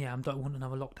time again, I don't want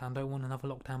another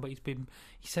lockdown, but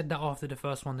he said that after the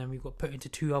first one, then we got put into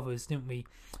 2 others, didn't we?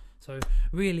 So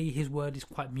really his word is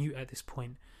quite mute at this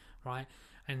point, right?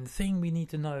 And the thing we need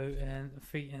to know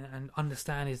and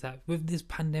understand is that with this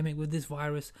pandemic, with this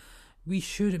virus, we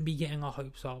shouldn't be getting our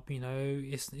hopes up. We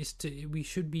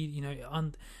should be,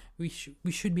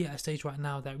 we should be at a stage right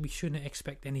now that we shouldn't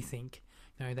expect anything.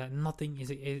 That nothing is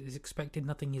expected,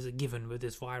 nothing is a given with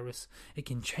this virus. It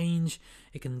can change,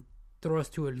 it can throw us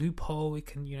through a loophole, it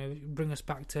can, bring us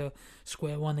back to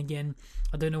square one again.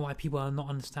 I don't know why people are not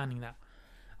understanding that.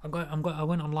 I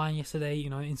went online yesterday,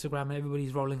 Instagram, and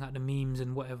everybody's rolling out the memes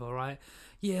and whatever, right?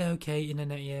 Yeah, okay,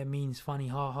 internet, memes, funny,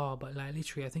 ha, but like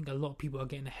literally, I think a lot of people are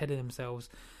getting ahead of themselves.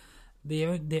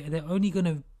 They're only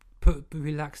gonna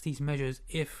relax these measures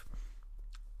if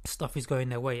stuff is going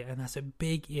their way, and that's a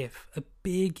big if,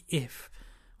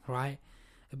 right?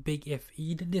 A big if.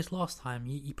 He did this last time.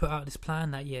 He put out this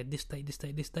plan that this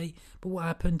date. But what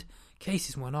happened?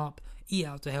 Cases went up. Eat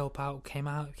Out to Help Out came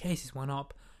out. Cases went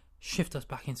up. Shift us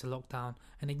back into lockdown.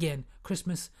 And again,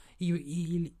 Christmas,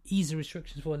 he eased the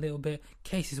restrictions for a little bit.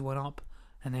 Cases went up,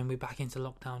 and then we're back into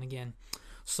lockdown again.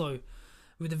 So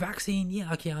with the vaccine,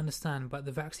 I understand, but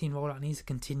the vaccine rollout needs to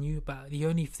continue. But the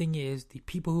only thing is, the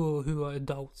people who are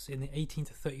adults in the 18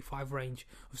 to 35 range,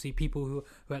 obviously people who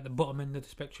are at the bottom end of the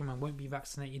spectrum and won't be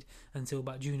vaccinated until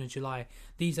about June or July,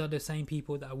 these are the same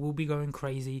people that will be going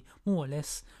crazy, more or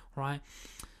less, right?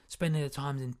 Spending their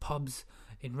times in pubs,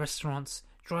 in restaurants,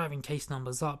 driving case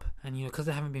numbers up, and because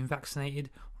they haven't been vaccinated,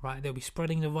 right, they'll be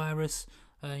spreading the virus,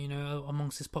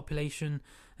 amongst this population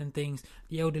and things.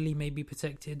 The elderly may be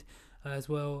protected as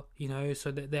well, so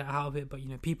that they're out of it, but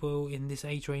people in this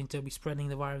age range, they'll be spreading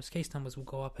the virus, case numbers will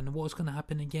go up, and what's going to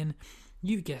happen again?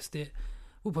 You guessed it,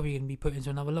 we're probably going to be put into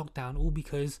another lockdown, all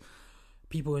because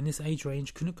people in this age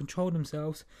range couldn't control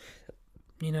themselves,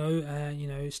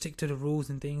 stick to the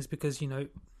rules and things, because you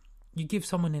give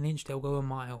someone an inch, they'll go a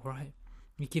mile, right?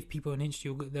 You give people an inch,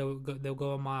 they'll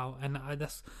go a mile, and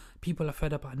that's, people are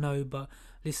fed up, I know, but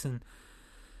listen,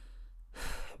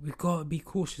 we've got to be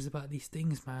cautious about these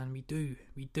things, man. We do.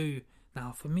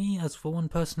 Now, for me, as for one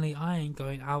personally, I ain't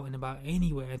going out and about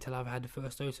anywhere until I've had the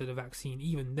first dose of the vaccine.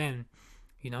 Even then,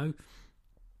 I'm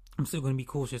still going to be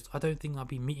cautious. I don't think I'll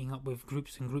be meeting up with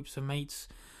groups and groups of mates.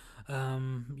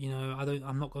 Definitely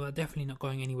not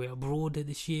going anywhere abroad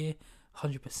this year,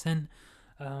 100%.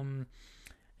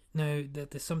 No,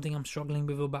 there's something I'm struggling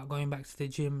with about going back to the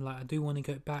gym. Like, I do want to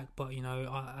go back, but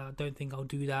I don't think I'll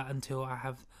do that until I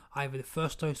have either the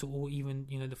first dose or even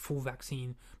the full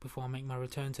vaccine before I make my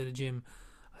return to the gym.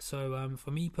 So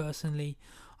for me personally,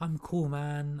 I'm cool,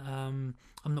 man. I'm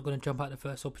not going to jump at the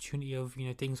first opportunity of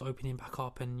things opening back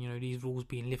up and these rules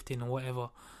being lifted or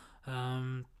whatever,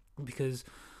 because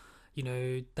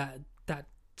that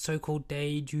so-called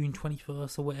day, June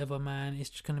 21st or whatever, man,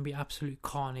 it's just going to be absolute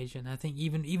carnage. And I think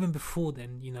even before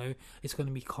then, it's going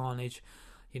to be carnage.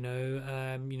 The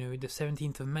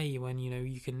 17th of May, when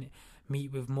you can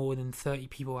meet with more than 30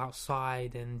 people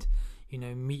outside and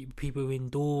meet people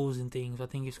indoors and things, I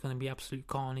think it's going to be absolute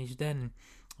carnage then.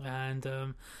 And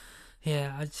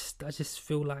I just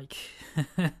feel like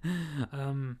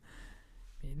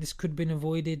this could have been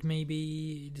avoided.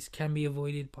 Maybe this can be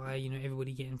avoided by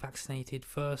everybody getting vaccinated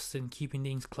first and keeping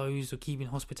things closed, or keeping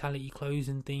hospitality closed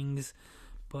and things.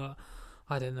 But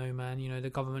I don't know, man. The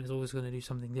government is always going to do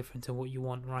something different to what you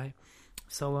want, right?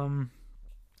 So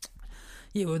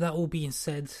with that all being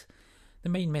said, the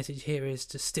main message here is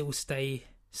to still stay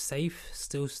safe,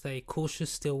 still stay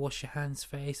cautious, still wash your hands,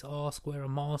 face, ask, wear a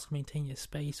mask, maintain your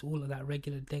space, all of that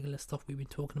regular stuff we've been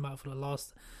talking about for the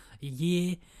last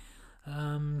year.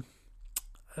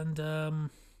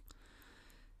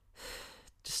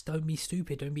 Just don't be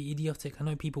stupid, don't be idiotic. I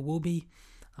know people will be.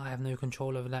 I have no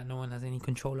control over that. No one has any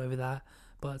control over that.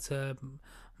 But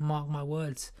mark my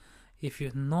words, if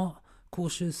you're not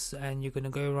cautious and you're gonna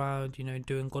go around,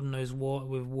 doing God knows what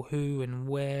with who and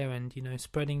where, and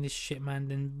spreading this shit, man,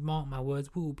 then mark my words,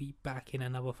 we'll be back in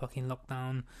another fucking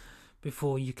lockdown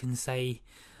before you can say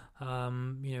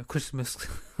Christmas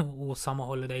or summer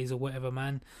holidays or whatever,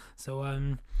 man. So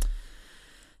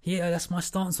that's my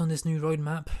stance on this new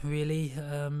roadmap, really.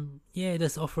 It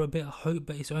does offer a bit of hope,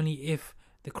 but it's only if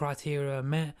the criteria are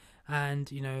met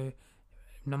and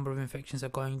number of infections are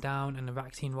going down and the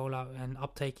vaccine rollout and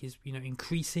uptake is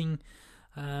increasing.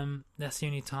 That's the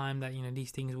only time that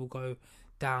these things will go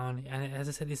down. And as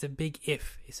I said, it's a big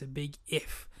if.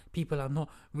 People are not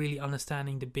really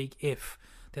understanding the big if.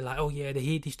 They're like, oh yeah, they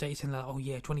hear these dates and like, oh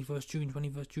yeah,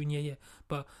 21st June, yeah.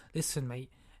 But listen,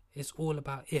 mate, it's all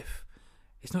about if.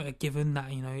 it's not a given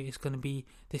that, you know, it's going to be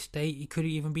this date. It could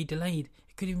even be delayed.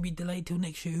 It could even be delayed till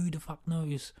next year. Who the fuck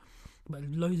knows? But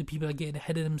loads of people are getting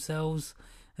ahead of themselves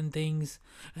and things.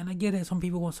 And I get it, some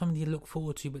people want something to look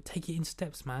forward to, but take it in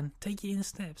steps, man. Take it in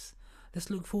steps. Let's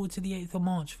look forward to the 8th of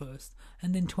March first,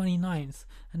 and then 29th,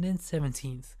 and then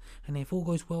 17th. And if all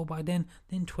goes well by then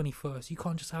 21st. You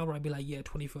can't just outright be like, yeah,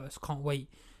 21st, can't wait,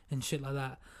 and shit like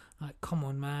that. Like, come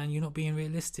on, man, you're not being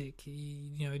realistic.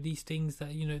 You know, these things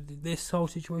that, you know, this whole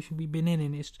situation we've been in,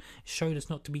 and it's showed us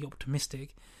not to be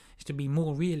optimistic. It's to be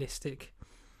more realistic.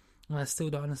 And I still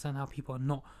don't understand how people are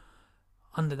not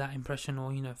under that impression,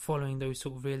 or, you know, following those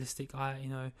sort of realistic, you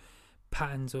know,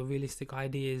 patterns or realistic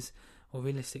ideas or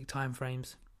realistic time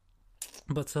frames.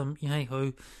 But hey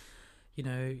ho, you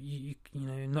know, you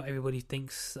know, not everybody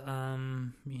thinks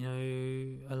you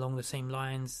know, along the same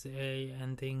lines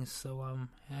and things. So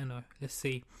I don't know. Let's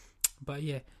see. But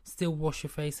yeah, still wash your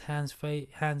face, hands, face,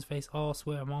 arse,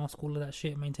 wear a mask, all of that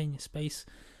shit. Maintain your space.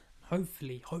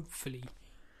 Hopefully,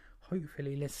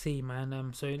 let's see,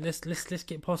 man. So let's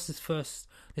get past this first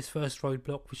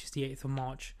roadblock, which is the 8th of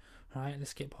March. Right,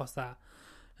 let's get past that,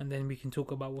 and then we can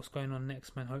talk about what's going on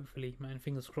next, man. Hopefully, man.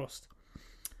 Fingers crossed.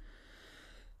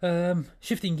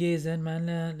 Shifting gears then, man.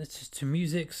 Let's just to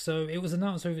music. So it was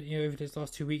announced over these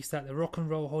last 2 weeks that the Rock and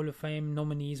Roll Hall of Fame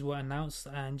nominees were announced,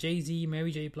 and Jay-Z,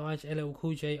 Mary J. Blige, LL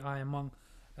Cool J are among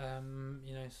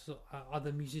you know,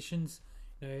 other musicians,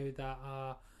 you know, that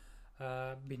are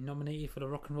been nominated for the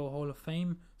Rock and Roll Hall of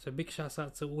Fame. So big shouts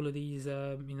out to all of these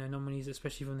you know, nominees,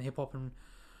 especially from the hip hop,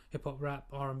 rap,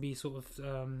 R&B sort of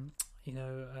you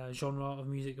know, genre of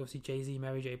music. Obviously Jay-Z,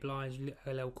 Mary J. Blige,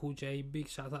 LL Cool J. Big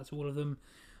shout out to all of them.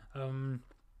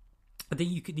 I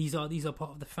think these are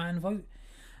part of the fan vote,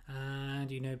 and,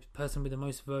 you know, person with the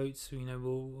most votes, you know,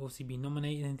 will obviously be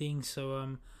nominated and things.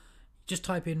 So just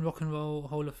type in Rock and Roll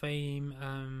Hall of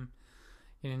Fame,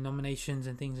 you know, nominations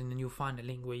and things, and then you'll find a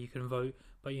link where you can vote.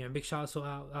 But, you know, big shout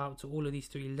out to all of these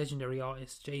three legendary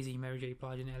artists, Jay-Z, Mary J.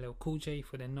 Blige and LL Cool J,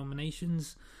 for their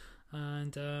nominations.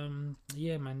 And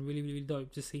yeah, man, really, really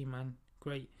dope to see, man.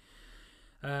 Great.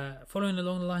 Following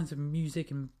along the lines of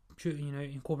music and, you know,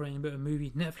 incorporating a bit of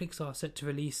movie, Netflix are set to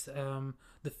release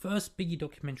the first Biggie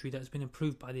documentary that's been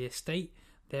approved by the estate,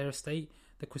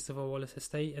 the Christopher Wallace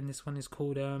estate, and this one is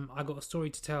called I Got a Story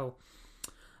to Tell.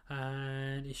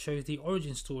 And it shows the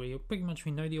origin story. Pretty much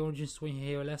we know the origin story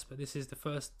here or less, but this is the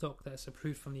first doc that's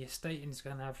approved from the estate, and it's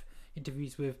going to have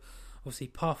interviews with, obviously,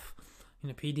 Puff, you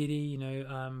know, P. Diddy, you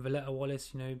know, Valletta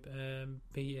Wallace, you know,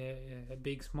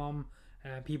 Big's mom,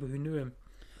 people who knew him.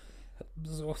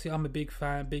 So obviously, I'm a big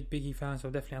Biggie fan, so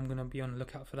definitely I'm going to be on the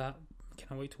lookout for that.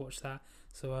 Can't wait to watch that.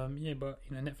 So yeah, but,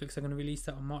 you know, Netflix are going to release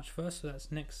that on March 1st, so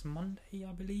that's next Monday,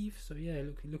 I believe. So yeah,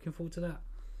 looking forward to that.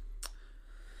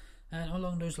 And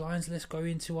along those lines, let's go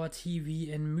into our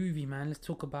TV and movie, man. Let's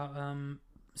talk about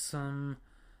some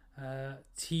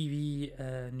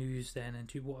TV news then,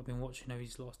 and what I've been watching over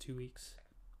these last 2 weeks.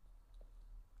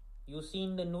 You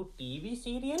seen the new TV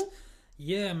serial?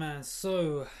 Yeah, man.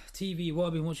 So TV, what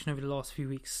I've been watching over the last few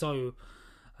weeks. So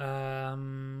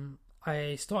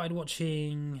I started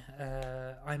watching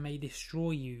I May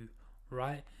Destroy You,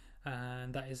 right?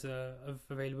 And that is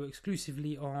available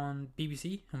exclusively on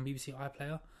BBC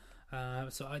iPlayer.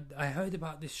 So I heard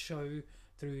about this show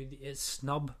through its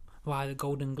snub via the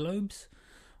Golden Globes,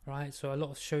 right? So a lot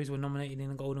of shows were nominated in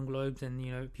the Golden Globes, and,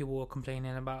 you know, people were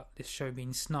complaining about this show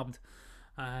being snubbed.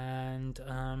 And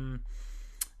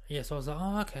yeah, so I was like,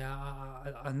 oh, okay,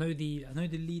 I know the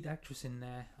lead actress in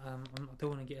there. I don't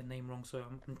want to get her name wrong, so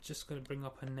I'm just going to bring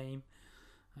up her name.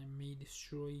 I May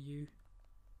Destroy You.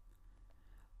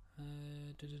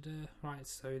 Right,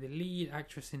 so the lead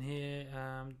actress in here,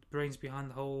 brains behind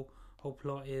the whole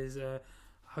plot is, I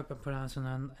hope I'm pronouncing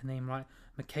her name right,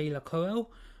 Michaela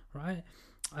Coel, right?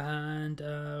 And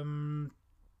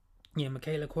yeah,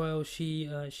 Michaela Coel,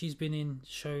 she's been in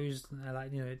shows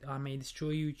like, you know, I May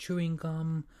Destroy You, Chewing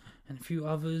Gum, and a few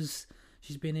others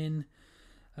she's been in.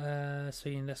 So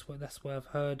yeah, that's what I've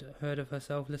heard of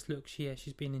herself. Let's look.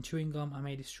 She's been in Chewing Gum, I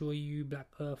May Destroy You, Black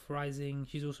Earth Rising.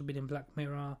 She's also been in Black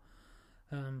Mirror.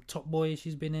 Top Boy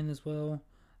she's been in as well.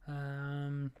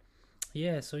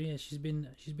 Yeah, so yeah, she's been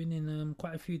in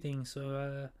quite a few things.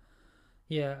 So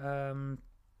yeah,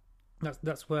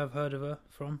 that's where I've heard of her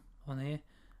from on here.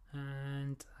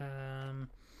 And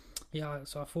yeah,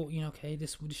 so I thought, you know, okay,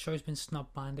 this show's been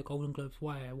snubbed by the Golden Globes.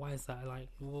 Why is that? Like,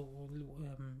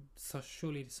 so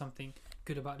surely there's something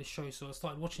good about this show. So I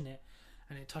started watching it,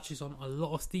 and it touches on a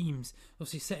lot of themes.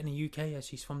 Obviously set in the UK, as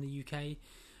she's from the UK.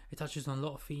 It touches on a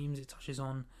lot of themes. It touches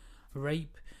on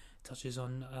rape. It touches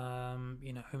on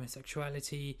you know,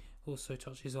 homosexuality. Also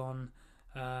touches on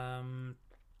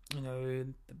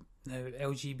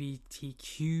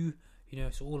LGBTQ,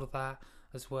 so all of that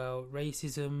as well,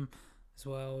 racism as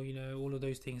well, all of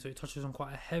those things. So it touches on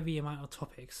quite a heavy amount of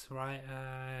topics, right?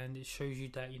 And it shows you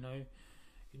that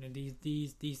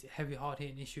these heavy hard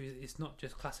hitting issues, it's not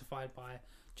just classified by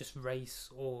just race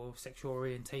or sexual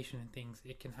orientation and things.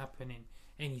 It can happen in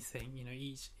anything,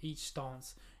 each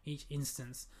stance, each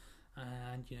instance.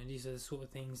 And these are the sort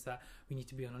of things that we need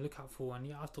to be on the lookout for.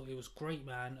 And I thought it was great,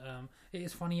 man. It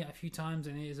is funny at a few times,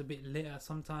 and it is a bit lit at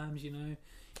sometimes,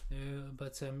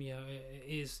 but it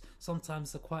is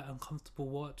sometimes a quite uncomfortable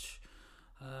watch,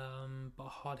 but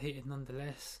hard hitting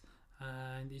nonetheless.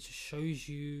 And it just shows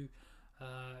you,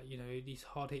 these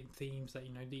hard hitting themes that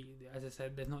as I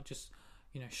said, they're not just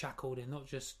shackled, they're not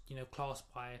just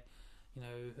classed by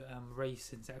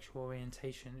race and sexual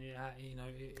orientation.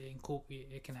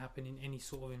 It can happen in any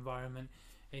sort of environment,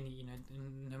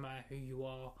 no matter who you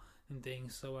are and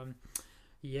things. So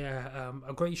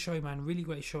a great show, man, really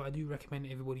great show. I do recommend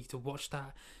everybody to watch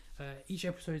that. Each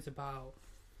episode is about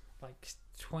like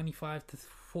 25 to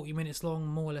 40 minutes long,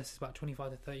 more or less. It's about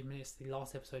 25 to 30 minutes, the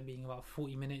last episode being about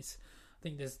 40 minutes. I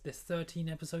think there's 13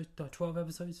 episodes,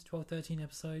 13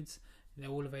 episodes. They're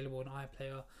all available on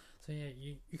iPlayer. So yeah,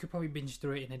 you could probably binge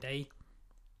through it in a day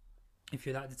if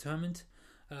you're that determined.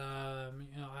 I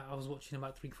was watching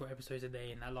about 3-4 episodes a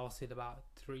day, and that lasted about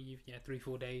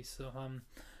 3-4 days. So I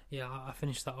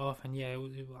finished that off, and I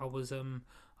was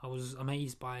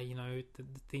amazed by the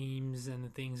themes and the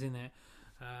things in it.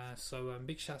 So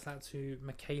big shouts out to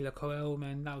Michaela Coel,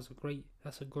 man. That's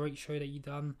a great show that you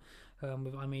done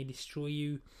with I May Destroy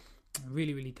You.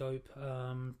 Really, really dope.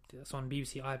 It's on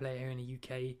BBC iPlayer here in the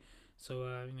UK. So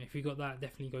if you got that,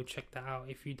 definitely go check that out.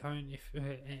 If you don't, if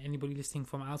anybody listening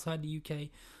from outside the UK,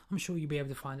 I'm sure you'll be able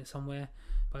to find it somewhere.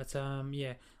 But I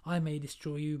May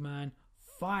Destroy You, man.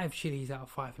 5 chilies out of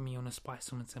 5 for me on a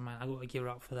spice man. I gotta give it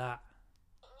up for that.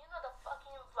 The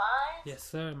fucking vibes. Yes,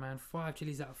 sir, man. 5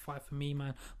 chilies out of 5 for me,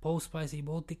 man. Bowl spicy,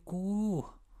 bowl tiku.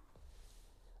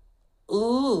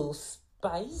 Ooh,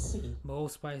 spicy. Bowl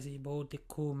spicy, bowl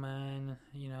tiku, man.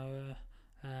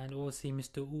 And obviously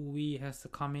Mr. Uwe has to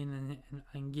come in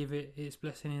and give it its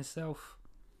blessing himself.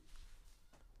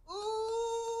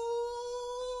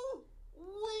 Ooh,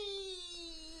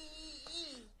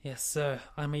 Yes, sir.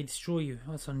 I May Destroy You.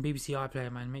 That's on BBC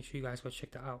iPlayer, man. Make sure you guys go check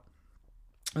that out.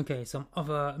 Okay, some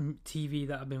other TV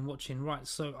that I've been watching. Right,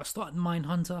 so I started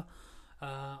Mindhunter.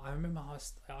 I remember how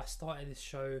I started this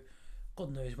show,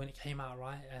 God knows when it came out,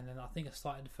 right? And then I think I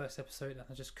started the first episode and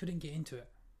I just couldn't get into it.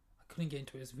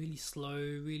 It was really slow,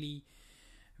 really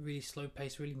slow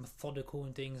paced, really methodical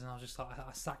and things, and I was just like,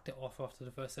 I sacked it off after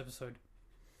the first episode,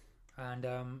 and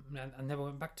I never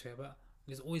went back to it. But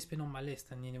it's always been on my list,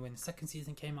 and when the second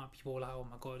season came out, people were like, oh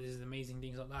my god, this is amazing,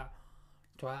 things like that.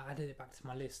 So I added it back to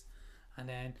my list, and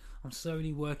then I'm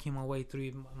slowly working my way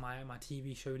through my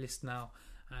TV show list now.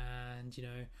 And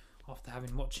after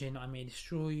watching I May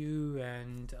Destroy You,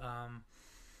 and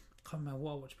can't remember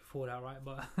what I watched before that, right?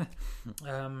 But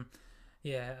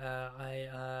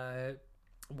I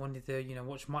wanted to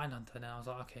watch Mindhunter, and I was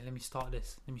like, okay, let me start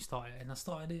it, and I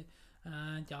started it,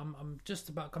 and I'm just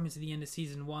about coming to the end of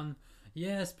season 1.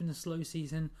 Yeah, it's been a slow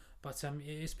season, but it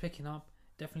is picking up,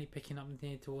 definitely picking up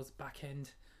near towards the back end,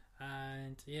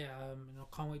 and I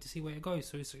can't wait to see where it goes.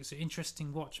 So it's an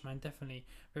interesting watch, man. Definitely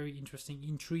very interesting,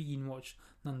 intriguing watch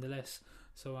nonetheless.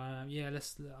 So I'm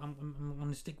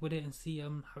gonna stick with it and see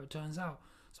how it turns out.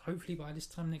 So hopefully by this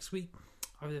time next week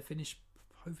I'll either finish,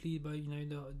 hopefully by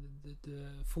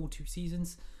the full 2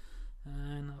 seasons,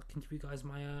 and I can give you guys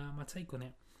my take on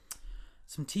it.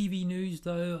 Some TV news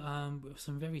though,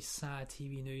 some very sad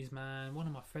TV news, man. One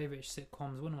of my favourite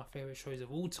sitcoms, one of my favourite shows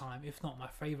of all time, if not my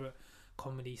favourite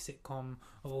comedy sitcom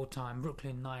of all time,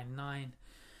 Brooklyn Nine-Nine.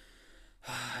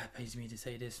 It pains me to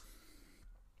say this.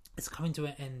 It's coming to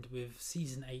an end with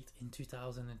season 8 in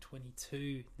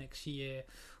 2022 next year.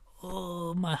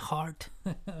 Oh, my heart.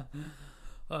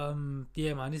 Man,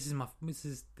 this is my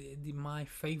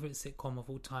favourite sitcom of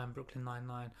all time, Brooklyn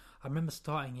Nine-Nine. I remember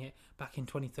starting it back in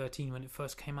 2013 when it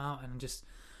first came out, and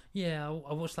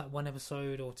I watched like 1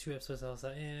 episode or 2 episodes. I was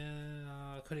like,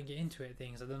 I couldn't get into it.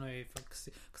 Things I don't know if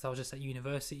because I was just at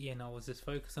university and I was just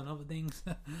focused on other things.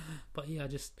 But I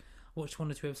just watched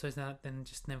 1 or 2 episodes and then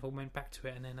just never went back to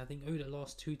it. And then I think over the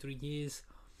last 2-3 years,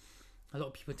 a lot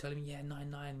of people telling me,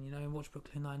 Nine-Nine, watch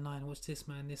Brooklyn Nine-Nine, watch this,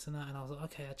 man, this and that. And I was like,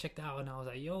 okay, I checked it out, and I was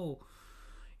like,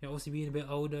 obviously being a bit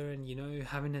older and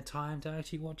having the time to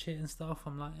actually watch it and stuff,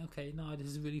 I'm like, okay, no, this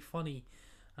is really funny,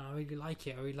 and I really like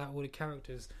it. I really like all the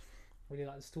characters, I really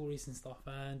like the stories and stuff,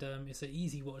 and it's an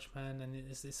easy watch, man, and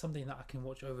it's something that I can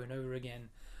watch over and over again.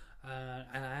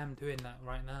 and I am doing that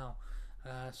right now.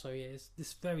 So yeah, it's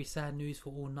this very sad news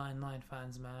for all 9/9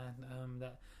 fans, man.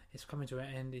 That it's coming to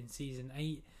an end in season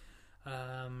 8.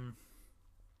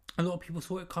 A lot of people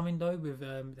saw it coming though, with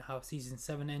how season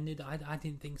 7 ended. I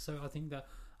didn't think so.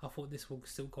 I thought this will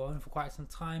still go on for quite some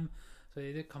time, so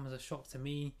it did come as a shock to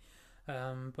me.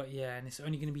 But yeah, and it's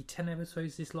only going to be 10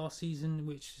 episodes this last season,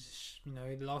 which is,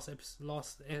 the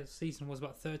last season was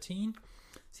about 13.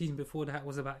 Season before that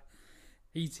was about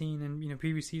 18, and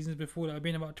previous seasons before that have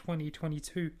been about 20,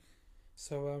 22.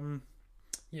 So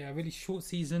yeah, really short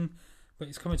season, but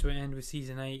it's coming to an end with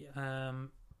season 8.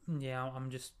 I'm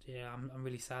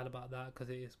really sad about that, because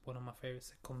it is one of my favourite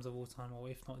sitcoms of all time, or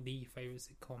if not the favourite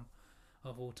sitcom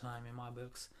of all time in my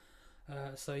books.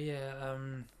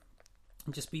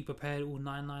 Just be prepared, all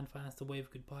 9/9 fans, to wave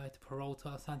goodbye to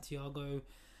Peralta, Santiago,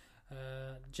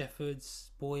 Jeffords,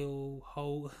 Boyle,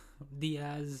 Holt,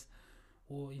 Diaz,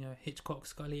 or Hitchcock,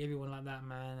 Scully, everyone like that,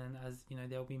 man. And as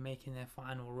they'll be making their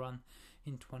final run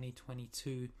in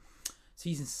 2022.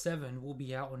 Season 7 will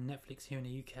be out on Netflix here in the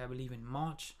UK, I believe, in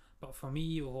March. But for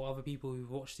me or other people who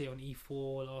watched it on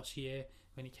E4 last year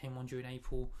when it came on during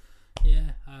April,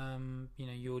 you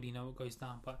already know what goes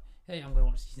down. But hey, I'm going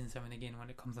to watch season 7 again when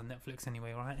it comes on Netflix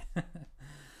anyway, right?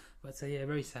 But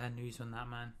very sad news on that,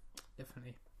 man.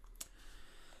 Definitely.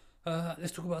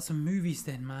 Let's talk about some movies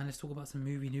then, man. Let's talk about some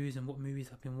movie news and what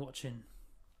movies I've been watching.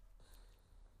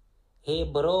 Hey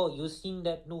bro, you seen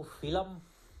that new film?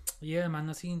 Yeah, man,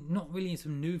 I've seen not really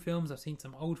some new films. I've seen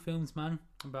some old films, man.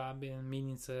 But I've been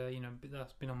meaning to,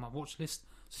 that's been on my watch list.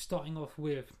 So starting off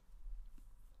with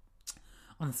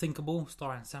Unthinkable,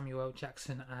 starring Samuel L.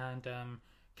 Jackson and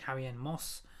Carrie-Anne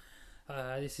Moss.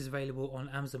 This is available on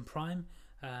Amazon Prime,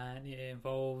 and it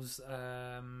involves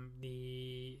around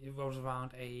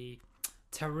a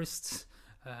terrorist,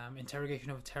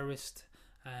 interrogation of a terrorist,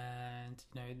 and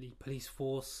the police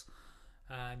force,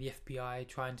 the FBI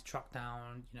trying to track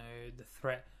down the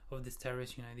threat of this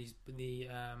terrorist, the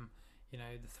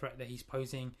threat that he's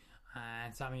posing.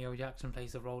 And Samuel L. Jackson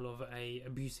plays the role of a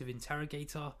abusive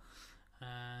interrogator,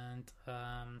 and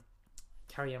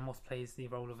Carrie-Anne Moss plays the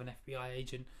role of an FBI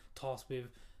agent tasked with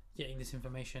getting this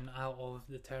information out of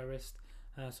the terrorist.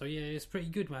 It's pretty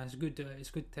good, man. It's good.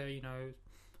 It's good.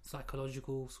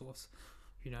 Psychological sort of,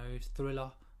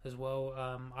 thriller as well.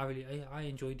 I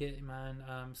enjoyed it, man.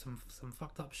 Some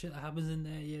fucked up shit that happens in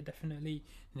there. Yeah, definitely.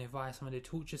 Via some of the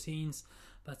torture scenes.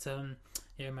 But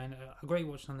man, a great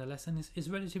watch nonetheless, and it's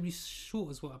relatively short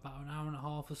as well, about an hour and a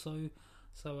half or so.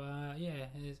 So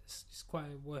it's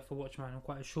quite worth a watch, man.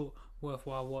 Quite a short,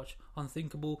 worthwhile watch.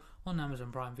 Unthinkable on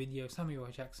Amazon Prime Video. Samuel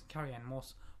L. Jackson, Carrie-Anne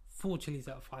Moss. 4 chilies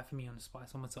out of 5 for me on the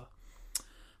Spiceometer.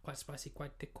 Quite spicy,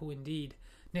 quite cool indeed.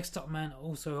 Next up, man,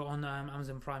 also on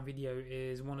Amazon Prime Video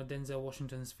is one of Denzel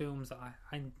Washington's films that I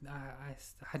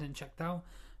hadn't checked out.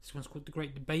 This one's called The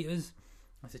Great Debaters.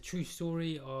 It's a true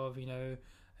story of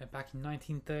back in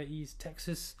 1930s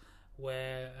Texas,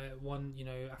 where one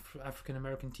African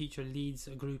American teacher leads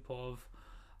a group of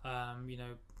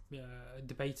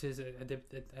debaters,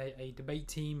 a debate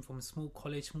team from a small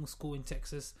school in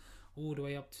Texas, all the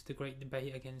way up to the great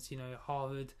debate against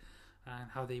Harvard,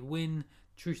 and how they win.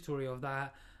 True story of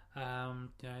that.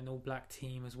 An all black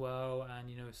team as well, and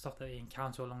stuff that they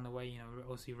encounter along the way.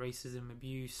 Obviously racism,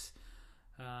 abuse,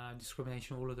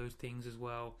 discrimination, all of those things as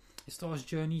well. It stars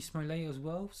Journey Smollett as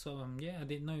well. So I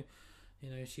didn't know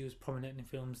she was prominent in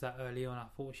films that early on. I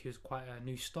thought she was quite a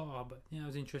new star, but it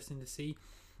was interesting to see.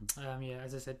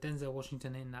 As I said, Denzel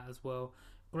Washington in that as well.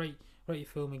 Great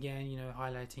film again.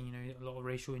 Highlighting a lot of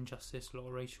racial injustice, a lot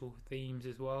of racial themes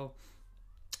as well.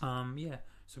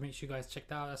 So make sure you guys check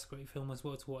that out. That's a great film as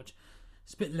well to watch.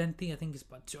 It's a bit lengthy. I think it's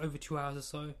about over 2 hours or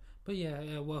so. But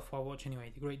worthwhile watch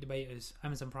anyway. The Great Debaters,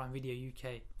 Amazon Prime Video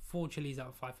UK. 4 chilies out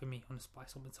of 5 for me on the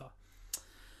Spiceometer.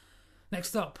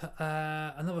 Next up,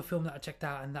 another film that I checked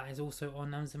out, and that is also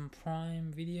on Amazon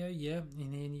Prime Video.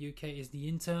 In the UK is The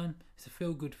Intern. It's a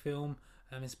feel-good film.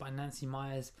 It's by Nancy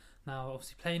Myers. Now,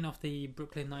 obviously, playing off the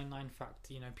Brooklyn Nine-Nine fact,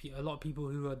 a lot of people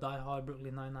who are die-hard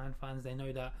Brooklyn Nine-Nine fans, they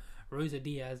know that Rosa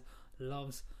Diaz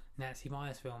loves Nancy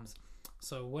Myers films.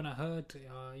 So when I heard,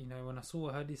 when I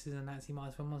heard this is a Nancy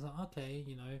Myers film, I was like, okay,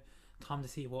 time to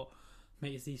see what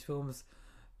makes these films,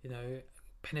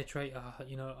 penetrate a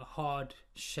hard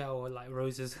shell like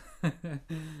Rosa's.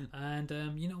 And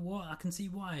you know what, I can see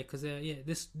why, because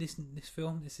this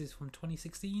film, this is from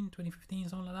 2016, 2015,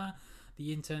 something like that.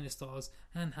 The Intern, it stars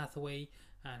Anne Hathaway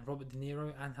and Robert De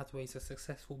Niro. Anne Hathaway is a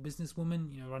successful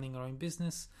businesswoman, running her own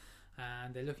business,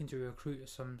 and they're looking to recruit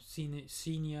some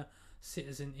senior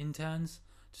citizen interns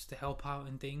just to help out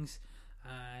and things.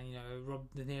 And Rob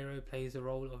De Niro plays the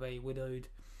role of a widowed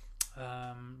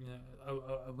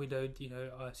a widowed,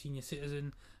 a senior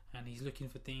citizen, and he's looking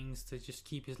for things to just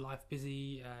keep his life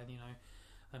busy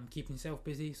and keep himself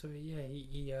busy. So yeah,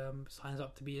 he signs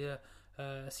up to be a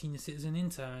senior citizen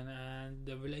intern, and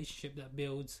the relationship that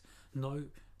builds.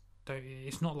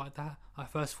 It's not like that. I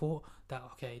first thought that,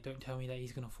 okay, don't tell me that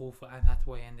he's gonna fall for Anne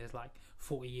Hathaway and there's like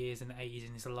 40 years in the 80s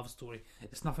and it's a love story.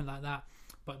 It's nothing like that.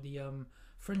 But the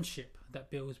friendship that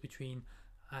builds between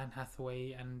Anne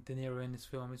Hathaway and De Niro in this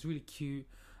film is really cute.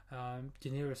 De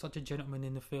Niro is such a gentleman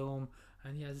in the film,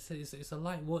 and yeah, as I said, it's a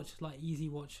light watch, like easy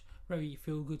watch, very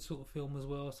feel good sort of film as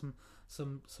well.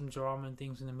 Some drama and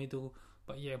things in the middle,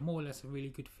 but yeah, more or less a really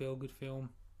good feel good film.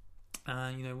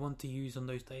 And one to use on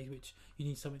those days which you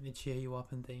need something to cheer you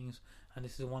up and things, and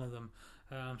this is one of them.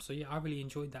 So yeah, I really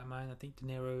enjoyed that, man. I think De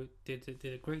Niro did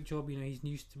a great job. He's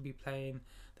used to be playing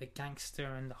the gangster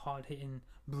and the hard hitting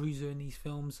bruiser in these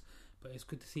films, but it's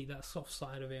good to see that soft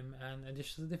side of him and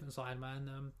just a different side,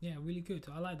 man. Yeah, really good.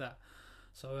 I like that.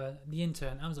 So The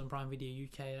Intern, Amazon Prime Video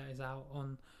UK, that is out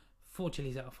on 4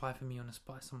 chilies out of 5 for me on the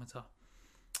Spiceometer.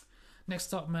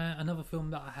 Next up, man, another film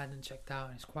that I hadn't checked out,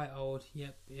 and it's quite old.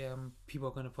 Yep, people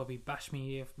are going to probably bash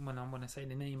me when I say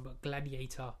the name, but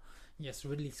Gladiator. Yes,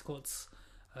 Ridley Scott's,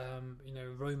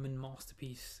 Roman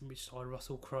masterpiece, which starred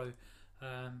Russell Crowe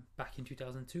back in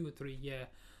 2002 or 3. Yeah,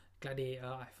 Gladiator.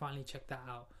 I finally checked that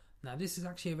out. Now, this is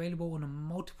actually available on a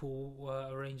multiple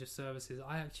range of services.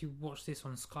 I actually watched this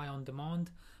on Sky On Demand,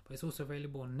 but it's also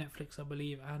available on Netflix, I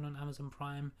believe, and on Amazon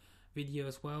Prime Video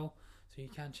as well. So you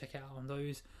can check it out on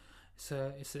those.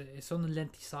 It's on the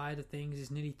lengthy side of things.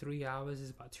 It's nearly 3 hours. It's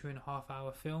about 2.5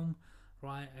 hour film,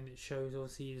 right? And it shows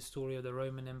obviously the story of the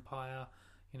Roman Empire,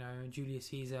 Julius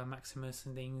Caesar, Maximus,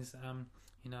 and things.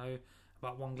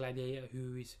 About one gladiator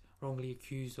who is wrongly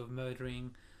accused of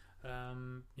murdering,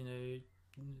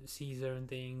 Caesar and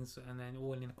things, and then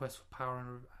all in a quest for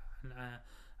power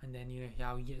and then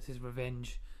how he gets his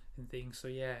revenge and things. So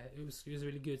yeah, it was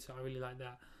really good. So I really like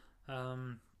that.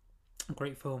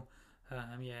 Great film.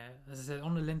 As I said,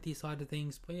 on the lengthy side of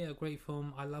things, but yeah, great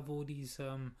film. I love all these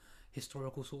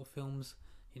historical sort of films,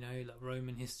 like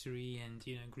Roman history and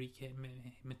Greek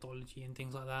mythology and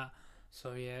things like that.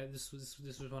 So yeah, this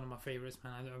was one of my favourites,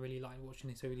 man. I really like watching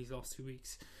this over these last 2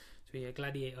 weeks. So yeah,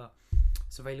 Gladiator.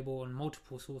 It's available on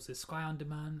multiple sources: Sky On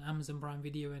Demand, Amazon Prime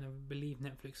Video, and I believe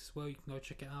Netflix as well. You can go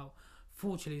check it out.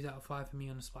 4 chilies out of 5 for me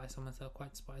on the Spiceometer.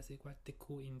 Quite spicy, quite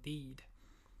cool indeed.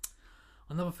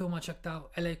 Another film I checked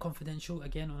out, LA Confidential,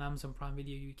 again on Amazon Prime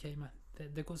Video UK, man.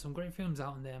 They've got some great films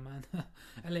out on there, man.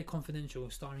 LA Confidential,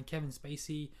 starring Kevin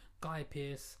Spacey, Guy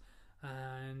Pearce,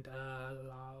 and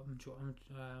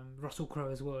Russell Crowe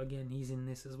as well. Again, he's in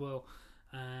this as well.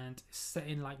 And it's set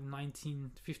in like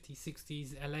 1950s,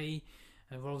 60s LA,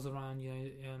 and rolls around,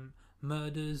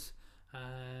 murders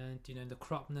and, the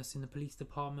corruptness in the police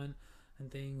department and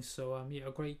things. So,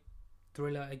 a great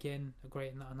thriller again,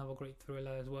 another great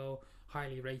thriller as well.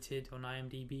 Highly rated on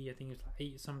IMDb. I think it's like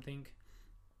 8 something.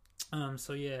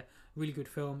 So yeah, really good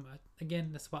film. Again,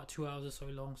 that's about 2 hours or so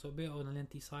long, so a bit on the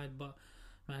lengthy side, but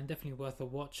man, definitely worth a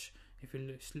watch if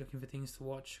you're just looking for things to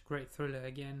watch. Great thriller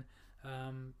again.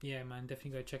 Yeah, man,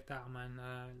 definitely go check that out, man.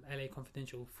 LA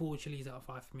Confidential, 4 chilies out of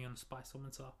 5 for me on the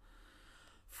Spiceometer.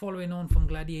 Following on from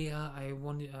Gladiator,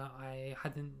 I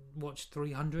hadn't watched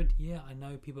 300. Yeah, I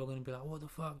know people are going to be like, what the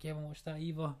fuck, you haven't watched that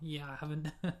either? Yeah, I haven't.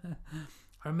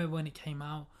 I remember when it came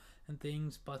out and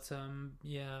things, but I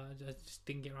just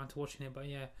didn't get around to watching it. But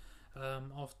yeah,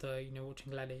 after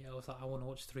watching Gladiator, I was like, I want to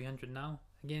watch 300 now.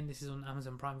 Again, this is on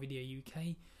Amazon Prime Video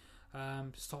UK.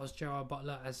 Stars Gerard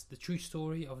Butler as the true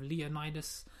story of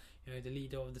Leonidas, the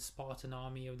leader of the Spartan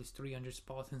army, of these 300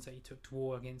 Spartans that he took to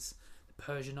war against the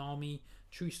Persian army.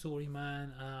 True story,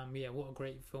 man. What a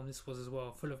great film this was as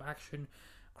well. Full of action,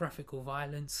 graphical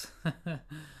violence.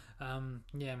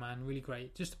 Yeah, man, really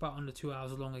great. Just about under 2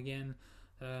 hours long again.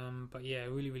 But yeah,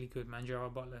 really, really good, man.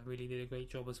 Gerard Butler really did a great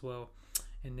job as well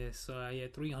in this.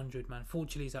 300, man. 4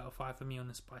 chilies out of 5 for me on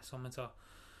the Spiceometer.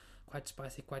 Quite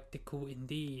spicy, quite cool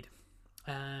indeed.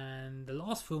 And the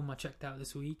last film I checked out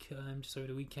this week, just over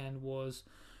the weekend, was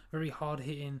very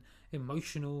hard-hitting,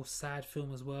 emotional, sad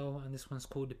film as well. And this one's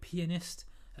called The Pianist.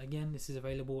 Again, this is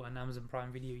available on Amazon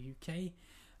Prime Video UK.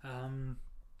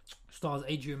 Stars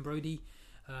Adrian Brody.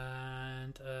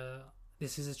 And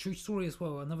this is a true story as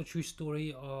well. Another true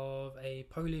story of a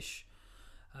Polish,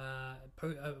 a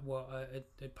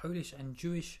Polish and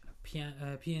Jewish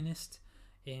pianist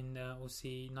in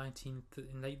late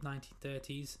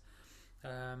 1930s,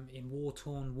 in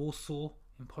war-torn Warsaw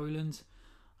in Poland,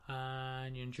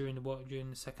 and during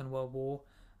the Second World War,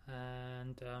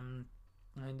 and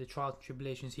and the trials and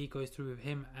tribulations he goes through with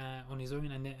him on his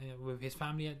own, and then, with his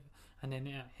family, and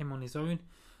then him on his own,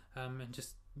 and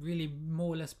just really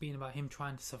more or less being about him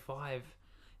trying to survive,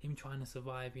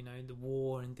 the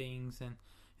war and things, and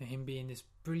him being this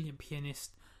brilliant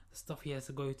pianist, the stuff he has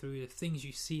to go through, the things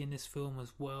you see in this film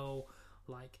as well.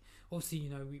 Like,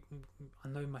 obviously, I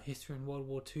know my history in World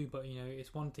War II, but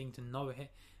it's one thing to know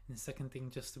it, and the second thing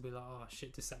just to be like, oh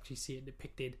shit, just actually see it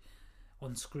depicted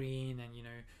on screen, and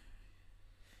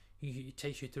it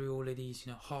takes you through all of these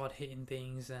hard hitting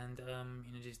things, and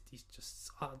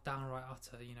just downright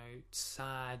utter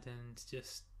sad and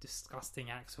just disgusting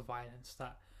acts of violence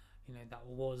that that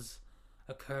was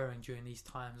occurring during these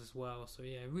times as well. So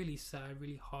yeah, really sad,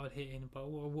 really hard hitting, but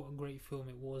what a great film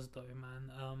it was though,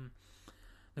 man.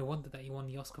 No wonder that he won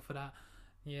the Oscar for that.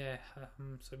 Yeah,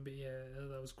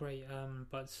 that was great.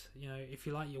 But if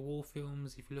you like your war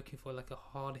films, if you're looking for like a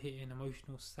hard hitting,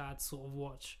 emotional, sad sort of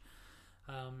watch,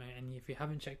 and if you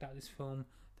haven't checked out this film,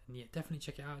 then yeah, definitely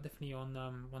check it out. Definitely on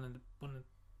one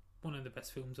of the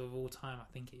best films of all time, I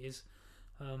think it is.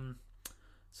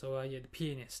 The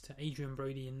Pianist, Adrian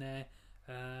Brody in there,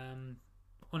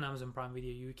 on Amazon Prime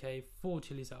Video UK. 4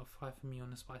 chilies out of 5 for me on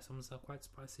the spice. Some are quite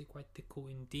spicy, quite tickle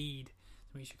indeed.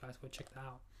 So make sure you guys go check that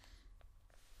out.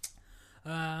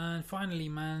 And finally,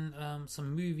 man,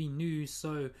 some movie news.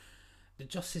 So the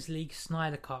Justice League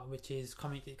Snyder Cut, which is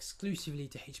coming exclusively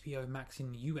to HBO Max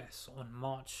in the US on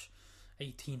March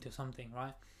 18th or something,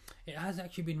 right? It has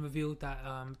actually been revealed that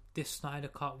this Snyder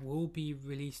Cut will be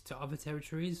released to other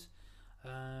territories.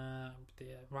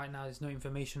 Right now there's no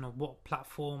information on what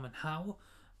platform and how,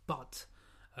 but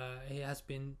it has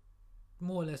been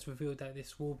more or less revealed that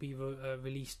this will be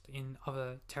released in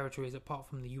other territories apart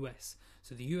from the US.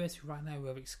 So the US right now we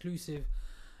have exclusive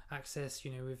access,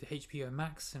 with the HBO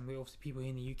Max, and we're obviously people here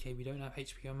in the UK, we don't have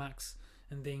HBO Max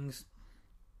and things.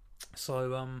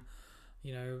 So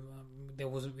there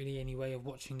wasn't really any way of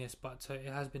watching this, but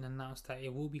it has been announced that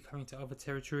it will be coming to other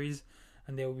territories,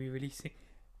 and they will be releasing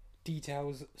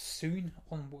details soon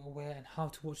on where and how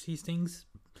to watch these things.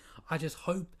 I just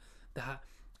hope that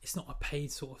it's not a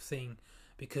paid sort of thing,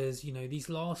 because these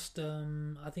last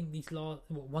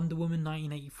Wonder Woman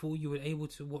 1984, you were able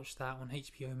to watch that on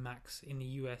HBO Max in the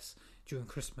US during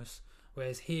Christmas,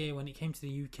 whereas here when it came to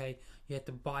the UK you had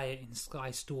to buy it in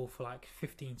Sky Store for like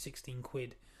 15-16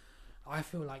 quid. I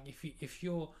feel like if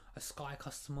you're a Sky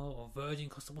customer or Virgin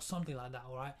customer or something like that,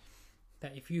 alright,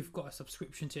 that if you've got a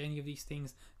subscription to any of these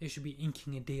things, they should be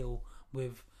inking a deal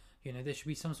with, there should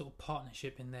be some sort of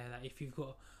partnership in there. That if you've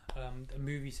got a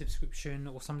movie subscription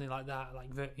or something like that, like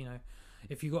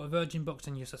if you've got a Virgin box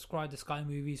and you're subscribed to Sky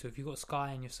Movies, or if you've got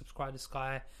Sky and you're subscribed to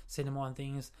Sky Cinema and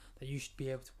things, that you should be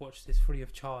able to watch this free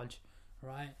of charge,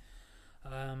 right?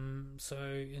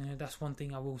 That's one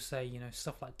thing I will say.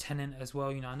 Stuff like Tenet as well.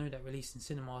 I know that released in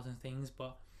cinemas and things,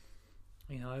 but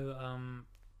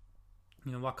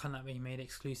why can't that be made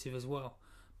exclusive as well?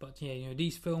 But yeah,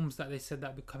 these films that they said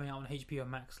that were coming out on HBO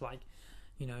Max, like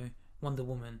Wonder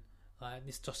Woman,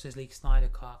 this Justice League Snyder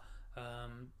Cut,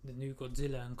 the new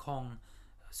Godzilla and Kong,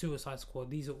 Suicide Squad.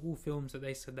 These are all films that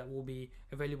they said that will be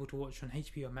available to watch on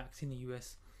HBO Max in the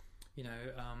US.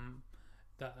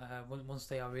 Once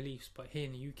they are released, but here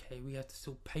in the UK we have to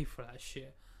still pay for that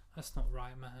shit. That's not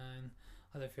right, man.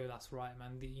 I don't feel that's right,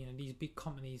 man. These big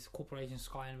companies, corporations,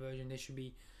 Sky and Virgin, they should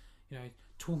be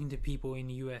talking to people in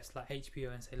the US like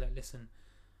HBO and say, look, listen,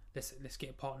 let's get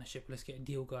a partnership, let's get a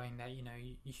deal going that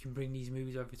you can bring these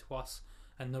movies over to us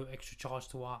and no extra charge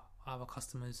to our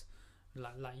customers,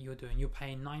 like you're doing. You're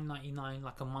paying $9.99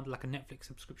 like a month, like a Netflix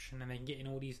subscription, and then getting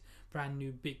all these brand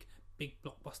new big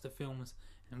blockbuster films,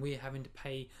 and we're having to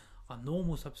pay our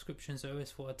normal subscription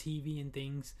service for our TV and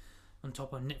things on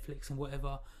top of Netflix and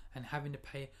whatever, and having to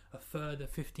pay a further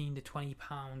 £15 to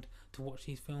 £20 to watch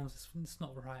these films. It's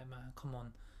not right, man. Come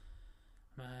on,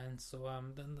 man. So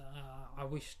I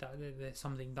wish that there's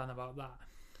something done about that.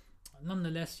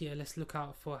 Nonetheless, yeah, let's look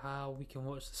out for how we can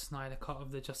watch the Snyder Cut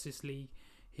of the Justice League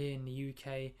here in the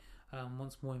UK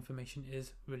once more information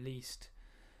is released.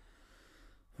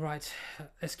 Right,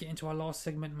 let's get into our last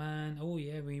segment, man. Oh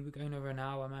yeah, we're going over an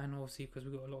hour, man, obviously, because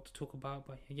we've got a lot to talk about,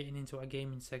 but getting into our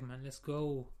gaming segment. Let's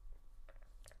go.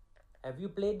 Have you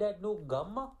played that new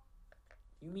Gamma?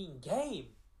 You mean game?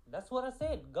 That's what I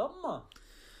said, Gamma.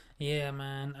 Yeah,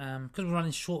 man. Because we're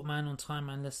running short, man, on time,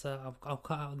 man. Let's I'll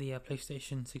cut out the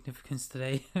PlayStation significance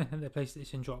today, the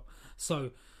PlayStation drop.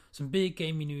 So, some big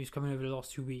gaming news coming over the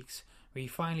last 2 weeks. We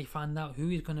finally found out who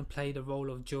is going to play the role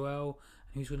of Joel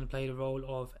and who's going to play the role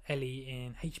of Ellie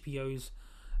in HBO's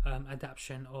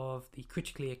adaptation of the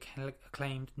critically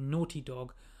acclaimed Naughty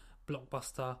Dog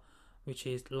blockbuster, which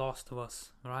is Last of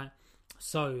Us, right?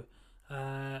 So,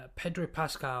 Pedro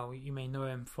Pascal, you may know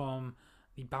him from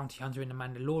the bounty hunter in The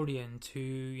Mandalorian, to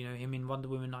him in Wonder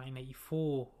Woman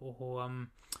 1984, or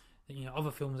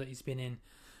other films that he's been in.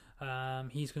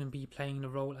 He's going to be playing the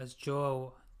role as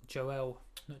Joel. He's going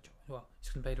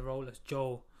to play the role as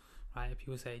Joel, right?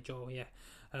 People say Joel, yeah.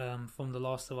 From The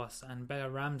Last of Us. And Bella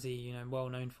Ramsey, well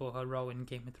known for her role in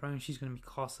Game of Thrones, she's going to be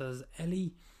cast as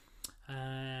Ellie.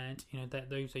 And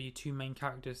those are your two main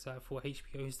characters for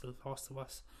HBO's The Last of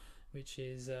Us, which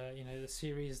is the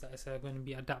series that is going to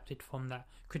be adapted from that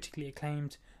critically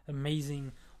acclaimed,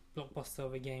 amazing blockbuster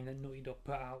of a game that Naughty Dog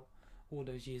put out all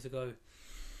those years ago.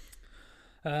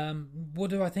 What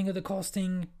do I think of the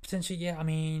casting? Potentially, yeah. I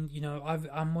mean,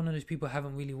 I'm one of those people who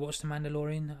haven't really watched The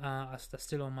Mandalorian. That's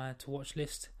still on my to-watch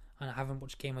list, and I haven't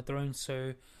watched Game of Thrones.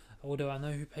 So, although I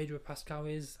know who Pedro Pascal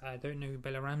is, I don't know who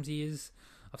Bella Ramsey is.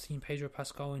 I've seen Pedro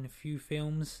Pascal in a few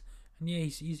films, and yeah,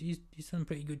 he's done a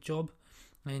pretty good job.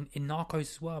 And in Narcos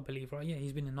as well, I believe, right? Yeah,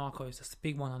 he's been in Narcos. That's the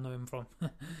big one I know him from.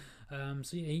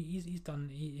 So yeah, he's done.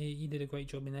 He did a great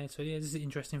job in there. So yeah, this is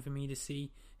interesting for me to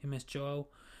see him as Joel.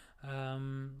 I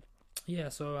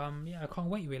can't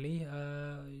wait really.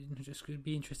 Just going to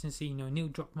be interesting to see. Neil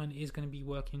Druckmann is going to be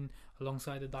working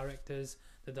alongside the directors.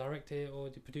 The director or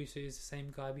the producer is the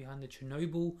same guy behind the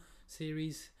Chernobyl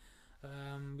series,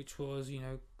 which was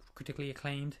critically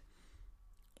acclaimed,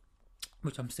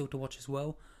 which I'm still to watch as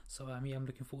well. So I'm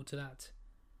looking forward to that.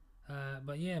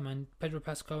 But yeah, man, Pedro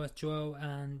Pascal as Joel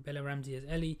and Bella Ramsey as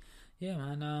Ellie. Yeah,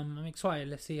 man, I'm excited.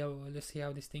 Let's see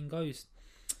how this thing goes.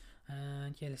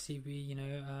 And yeah, let's see if we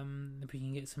if we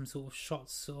can get some sort of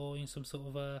shots or some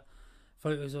sort of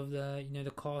photos of the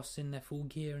the cast in their full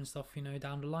gear and stuff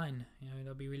down the line.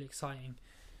 That'll be really exciting.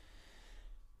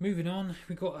 Moving on,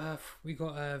 we got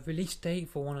a release date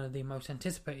for one of the most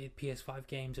anticipated PS5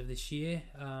 games of this year.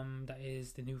 That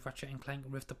is the new Ratchet and Clank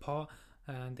Rift Apart,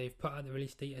 and they've put out the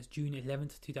release date as June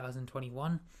 11th,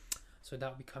 2021. So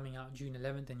that'll be coming out June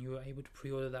 11th, and you are able to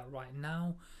pre-order that right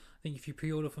now. I think if you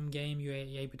pre-order from game, you're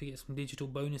able to get some digital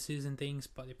bonuses and things,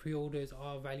 but the pre-orders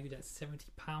are valued at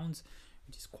 £70,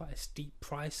 which is quite a steep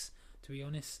price, to be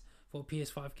honest, for a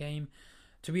PS5 game.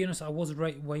 To be honest, I was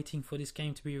waiting for this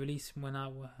game to be released when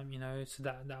so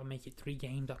that'll make it 3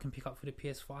 games I can pick up for the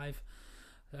PS5.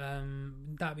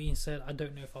 That being said, I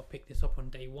don't know if I'll pick this up on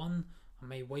day one. I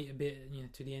may wait a bit,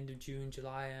 to the end of June,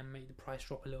 July, and make the price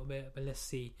drop a little bit, but let's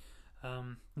see. But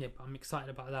I'm excited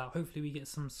about that. Hopefully we get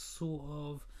some sort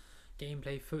of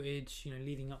gameplay footage,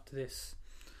 leading up to this.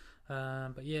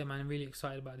 But yeah, man, I'm really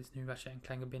excited about this new Ratchet and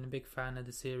Clank. I've been a big fan of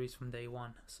the series from day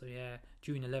one. So yeah,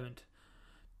 June 11th,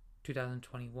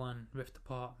 2021, Rift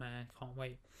Apart, man, can't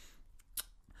wait.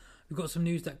 We've got some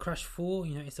news that Crash 4,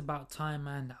 it's about time,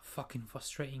 man. That fucking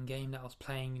frustrating game that I was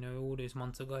playing, all those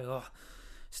months ago,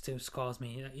 still scars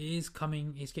me. It is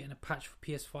coming. It's getting a patch for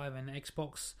PS5 and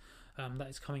Xbox. That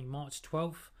is coming March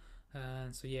 12th.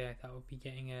 And so yeah, that will be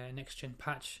getting a next gen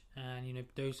patch. And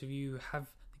those of you who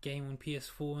have the game on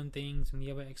PS4 and things and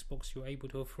the other Xbox, you're able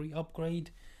to a free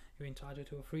upgrade. You're entitled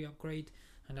to a free upgrade,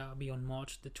 and that will be on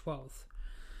March the 12th.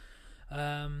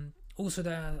 Also,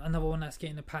 another one that's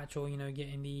getting a patch or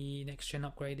getting the next gen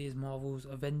upgrade is Marvel's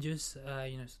Avengers.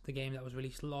 The game that was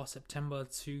released last September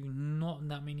to not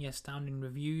that many astounding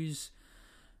reviews.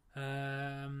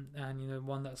 And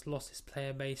one that's lost its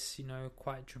player base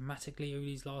quite dramatically over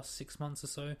these last 6 months or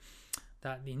so.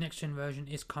 That the next gen version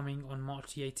is coming on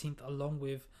March the 18th, along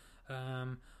with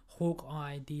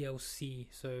Hawkeye DLC.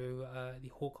 So the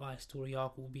Hawkeye story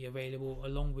arc will be available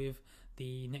along with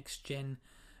the next gen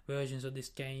versions of this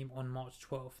game on March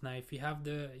 12th. Now, if you have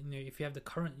the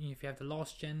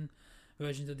last gen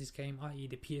versions of this game, i.e.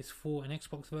 the PS4 and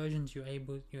Xbox versions, you're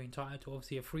entitled to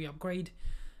obviously a free upgrade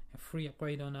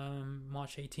on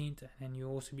March 18th, and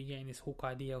you'll also be getting this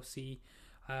Hawkeye DLC.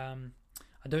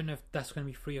 I don't know if that's going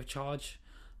to be free of charge,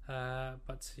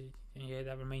 but yeah,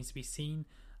 that remains to be seen.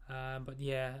 But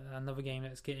yeah, another game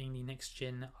that's getting the next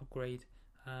gen upgrade.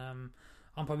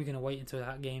 I'm probably going to wait until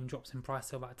that game drops in price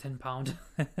to about £10.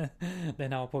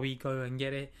 Then I'll probably go and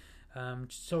get it,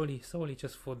 solely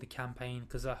just for the campaign,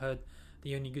 because I heard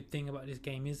the only good thing about this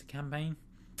game is the campaign,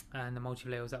 and the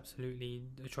multiplayer was absolutely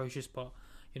atrocious. But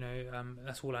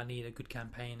that's all I need, a good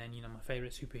campaign, and my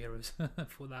favourite superheroes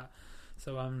for that.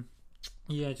 So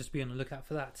yeah, just be on the lookout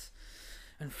for that.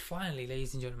 And finally,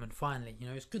 ladies and gentlemen,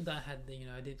 it's good that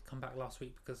I did come back last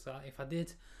week, because if I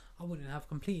did, I wouldn't have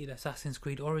completed Assassin's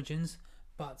Creed Origins.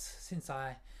 But since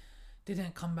I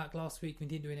didn't come back last week, we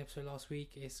didn't do an episode last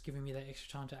week, it's giving me that extra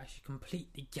time to actually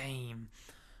complete the game,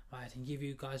 right, and give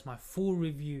you guys my full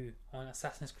review on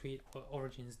Assassin's Creed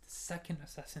Origins, the second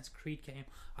Assassin's Creed game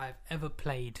I've ever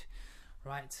played,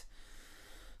 right.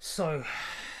 So,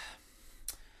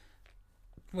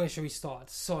 where should we start?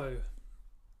 So,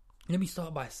 let me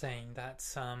start by saying that,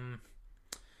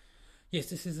 yes,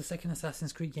 this is the second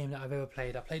Assassin's Creed game that I've ever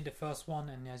played. I played the first one,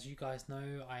 and as you guys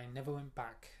know, I never went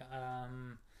back. I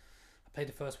played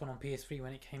the first one on PS3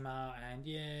 when it came out, and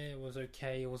yeah, it was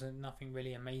okay. It wasn't nothing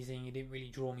really amazing. It didn't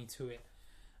really draw me to it.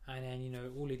 And then, you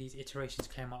know, all of these iterations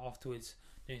came out afterwards.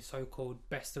 The so-called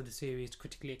best of the series,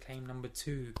 critically acclaimed number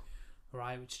 2,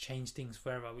 right, which changed things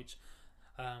forever, which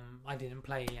I didn't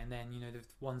play. And then, you know, the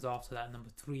ones after that, number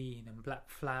 3, and then Black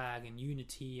Flag and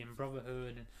Unity and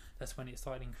Brotherhood, and that's when it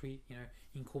started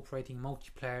incorporating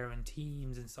multiplayer and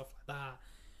teams and stuff like that.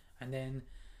 And then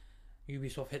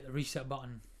Ubisoft hit the reset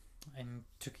button, and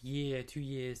took a year, 2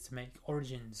 years to make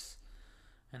Origins.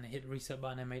 And they hit the reset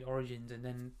button and made Origins, and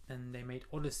then they made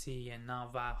Odyssey, and now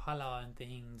Valhalla and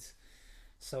things.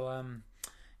 So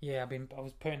yeah, I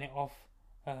was putting it off.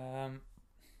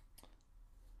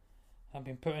 I've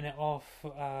been putting it off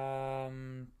for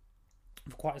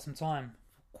quite some time,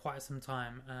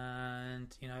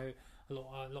 and you know, a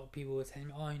lot of people were telling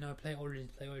me, oh, you know, play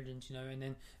Origins, you know, and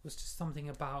then it was just something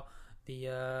about the you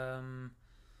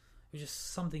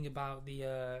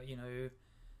know,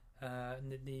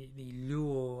 the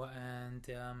lure and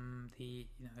the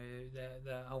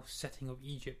whole setting of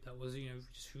Egypt that was, you know,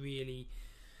 just really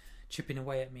chipping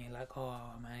away at me, like,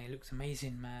 oh man, it looks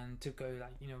amazing, man, to go,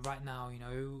 like, you know, right now, you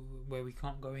know, where we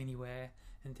can't go anywhere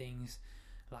and things,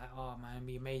 like, oh man, it'd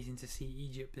be amazing to see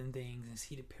Egypt and things, and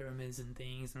see the pyramids and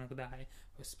things and all that,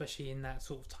 especially in that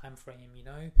sort of time frame, you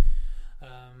know,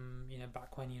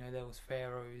 back when, you know, there was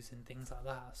pharaohs and things like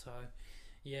that. So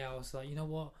yeah, I was like, you know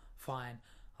what, fine,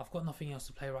 I've got nothing else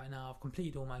to play right now, I've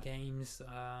completed all my games,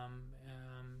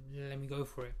 let me go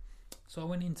for it. So I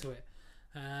went into it,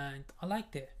 and I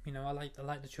liked it. You know, I liked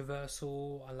the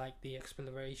traversal, I liked the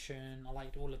exploration, I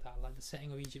liked all of that. Like, the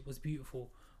setting of Egypt was beautiful,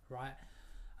 right?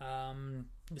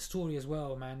 The story as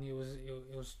well, man. It was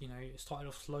you know, it started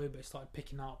off slow, but it started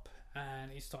picking up,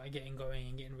 and it started getting going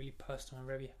and getting really personal and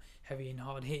very heavy and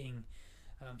hard hitting.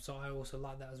 So I also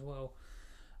liked that as well.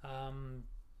 And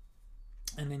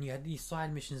then you had these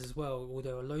side missions as well.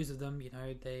 Although loads of them, you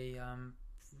know, they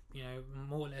you know,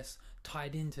 more or less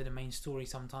tied into the main story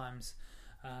sometimes.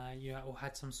 You know, or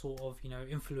had some sort of, you know,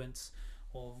 influence,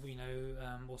 or, you know,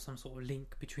 or some sort of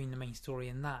link between the main story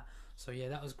and that. So yeah,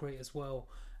 that was great as well.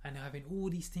 And having all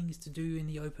these things to do in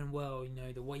the open world, you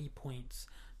know, the waypoints,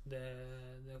 the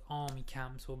army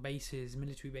camps or bases,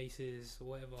 military bases or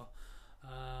whatever.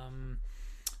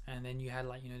 And then you had,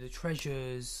 like, you know, the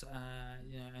treasures,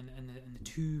 you know, and the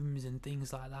tombs and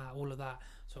things like that, all of that.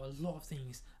 So a lot of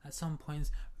things, at some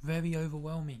points, very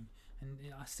overwhelming. And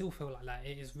I still feel like that.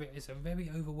 It's a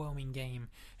very overwhelming game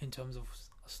in terms of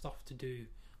stuff to do,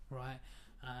 right?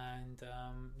 And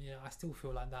yeah, I still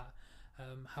feel like that.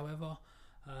 However,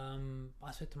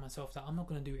 I said to myself that I'm not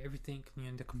going to do everything. You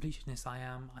know, the completionist I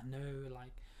am, I know,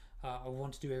 like, I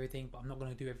want to do everything, but I'm not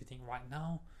going to do everything right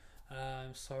now.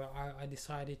 So I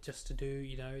decided just to do,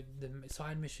 you know, the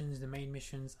side missions, the main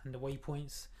missions, and the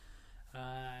waypoints.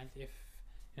 And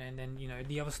and then, you know,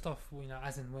 the other stuff, you know,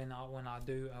 as and when I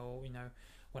do, or, you know,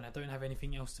 when I don't have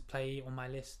anything else to play on my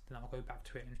list, then I'll go back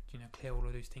to it and, you know, clear all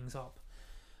of those things up.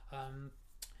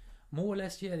 More or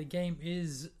less, yeah, the game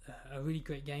is a really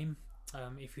great game.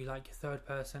 If you like third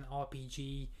person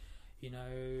RPG, you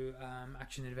know,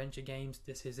 action adventure games,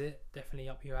 this is it. Definitely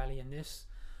up your alley in this.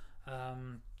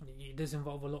 It does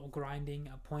involve a lot of grinding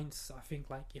at points. I think,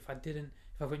 like, if I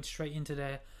went straight into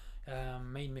their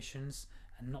main missions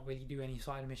and not really do any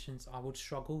side missions, I would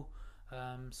struggle.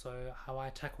 So how I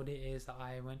tackled it is that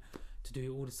I went to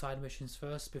do all the side missions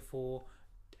first before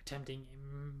attempting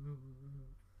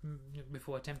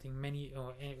many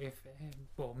of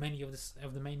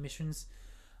the main missions.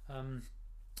 You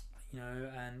know,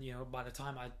 and, you know, by the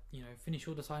time I, you know, finished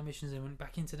all the side missions and went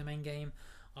back into the main game,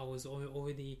 I was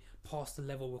already past the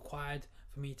level required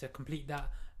for me to complete that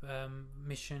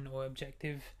mission or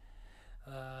objective.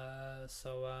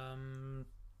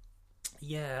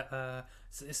 Yeah,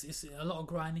 it's a lot of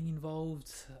grinding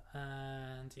involved,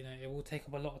 and, you know, it will take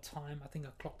up a lot of time. I think I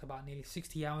clocked about nearly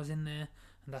 60 hours in there,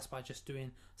 and that's by just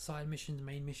doing side missions,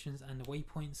 main missions, and the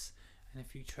waypoints, and a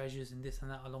few treasures and this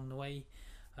and that along the way.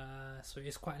 So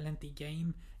it's quite a lengthy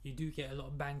game. You do get a lot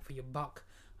of bang for your buck.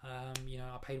 You know,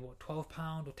 I paid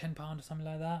 £12 or £10 or something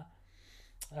like that.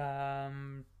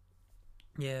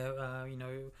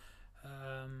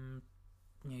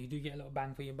 You do get a lot of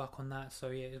bang for your buck on that. So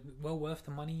yeah, it's well worth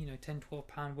the money. You know,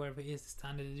 £10-12, wherever it is, the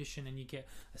standard edition, and you get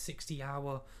a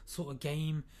 60-hour sort of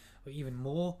game, or even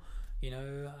more.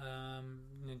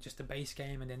 just the base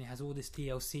game, and then it has all this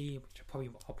DLC, which I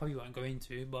probably won't go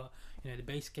into. But the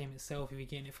base game itself, if you're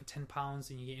getting it for £10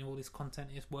 and you're getting all this content,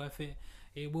 it's worth it.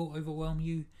 It will overwhelm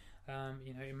you.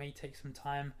 It may take some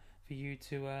time for you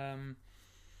to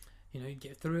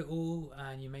get through it all,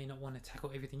 and you may not want to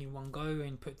tackle everything in one go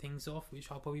and put things off,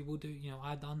 which I probably will do.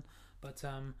 I've done, but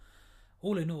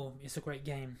all in all, it's a great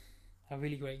game. A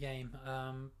really great game.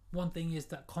 One thing is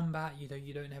that combat, you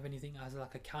don't have anything as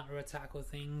like a counter attack or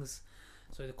things,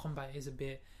 so the combat is a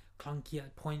bit clunky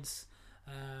at points.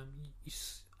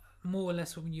 More or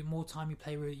less, when more time you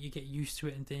play with it, you get used to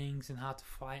it and things, and how to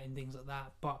fight and things like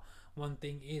that. But one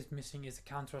thing is missing is a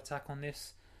counter attack on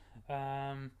this.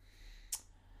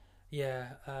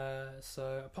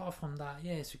 So apart from that,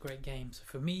 it's a great game. So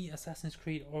for me, Assassin's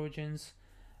Creed Origins,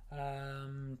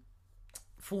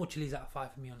 4 chilies out of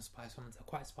 5 for me on the spice ones. They're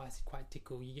quite spicy, quite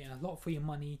tickle. You're getting a lot for your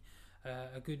money.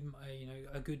 A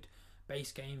good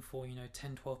base game for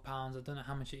 £10-12. I don't know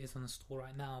how much it is on the store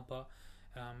right now, but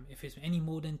if it's any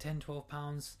more than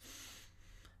 £10-12,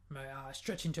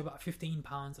 stretching to about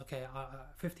 £15. Okay,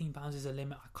 £15 is a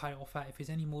limit. I cut it off at. If it's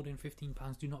any more than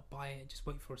 £15, do not buy it. Just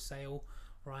wait for a sale,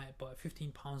 right? But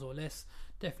 £15 or less,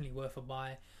 definitely worth a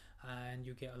buy, and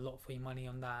you get a lot for your money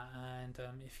on that. And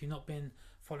if you've not been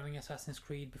following Assassin's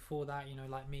Creed before that,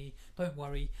 like me, don't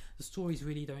worry. The stories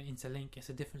really don't interlink. It's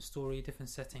a different story, different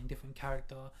setting, different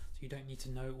character, so you don't need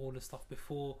to know all the stuff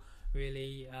before,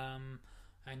 really.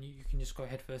 And you can just go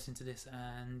head first into this,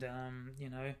 and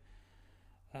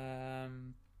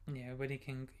when it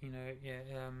can,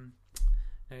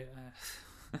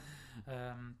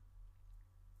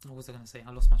 what was I going to say?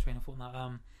 I lost my train of thought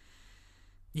now.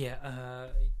 You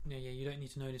don't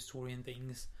need to know the story and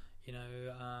things,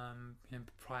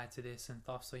 prior to this and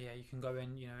stuff. So you can go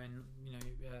in,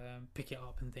 pick it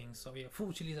up and things. So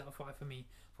 4 chilies out of 5 for me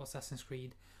for Assassin's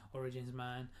Creed Origins,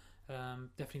 man.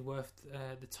 Definitely worth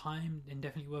the time, and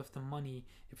definitely worth the money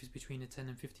if it's between the £10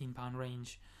 and £15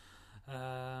 range.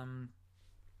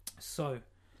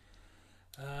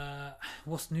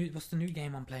 What's the new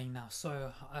game I'm playing now?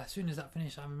 So as soon as that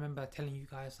finished, I remember telling you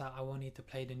guys that I wanted to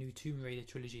play the new Tomb Raider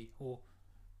trilogy, or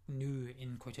new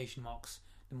in quotation marks,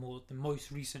 the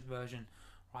most recent version,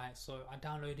 right? So I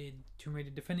downloaded Tomb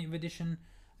Raider Definitive Edition.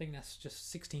 I think that's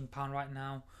just £16 right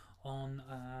now on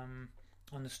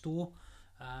the store,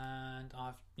 and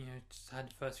I've just had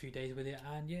the first few days with it,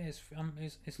 and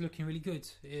it's looking really good.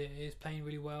 It's playing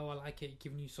really well. I like it,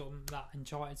 giving you sort of that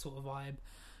Uncharted sort of vibe,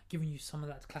 giving you some of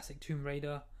that classic Tomb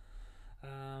Raider,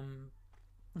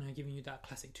 giving you that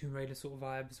classic Tomb Raider sort of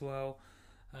vibe as well.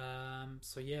 Man,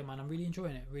 I'm really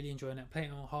enjoying it.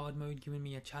 Playing on hard mode, giving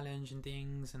me a challenge and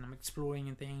things, and I'm exploring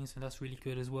and things, and that's really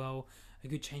good as well. A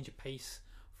good change of pace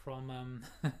from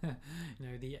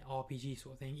the RPG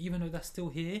sort of thing. Even though that's still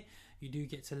here, you do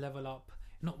get to level up.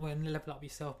 Not level up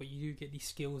yourself, but you do get these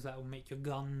skills that will make your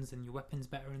guns and your weapons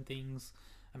better and things,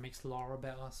 and makes Lara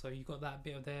better. So you got that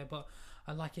bit of there, but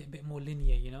I like it a bit more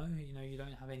linear. You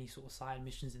don't have any sort of side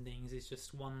missions and things. It's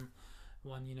just one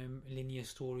linear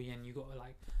story, and you got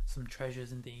like some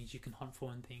treasures and things you can hunt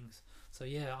for and things. So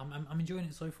I'm enjoying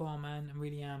it so far, man. I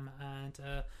really am. And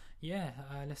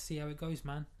let's see how it goes,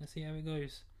 man. Let's see how it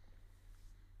goes.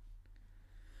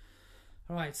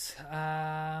 All right.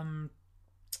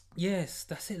 Yes,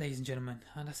 that's it, ladies and gentlemen,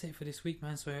 and that's it for this week,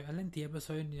 man. So a lengthy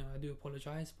episode, I do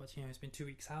apologise, but it's been 2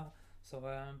 weeks out. So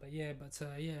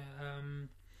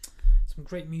some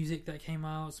great music that came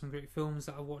out, some great films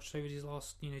that I watched over these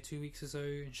last 2 weeks or so,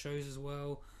 and shows as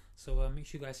well. So make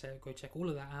sure you guys go check all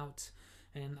of that out,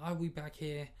 and I'll be back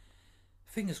here.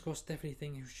 Fingers crossed, definitely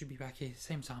think you should be back here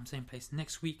same time, same place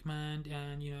next week, man.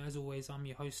 And as always, I'm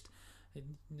your host,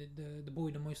 the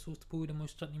boy, the most sauce, the boy, the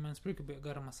most chutney, man. Sprinkle a bit of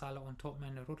garam masala on top,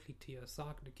 man. The rotli to your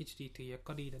saag, the khichdi to your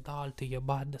curry, the dal to your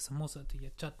bad, the samosa to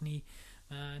your chutney,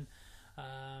 man.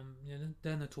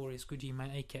 The notorious Guji,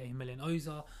 man, aka Million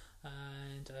Oza.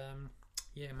 And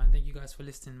man, thank you guys for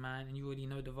listening, man. And you already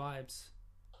know the vibes.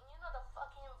 The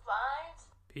fucking vibes.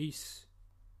 Peace.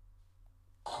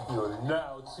 You're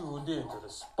now tuned in to the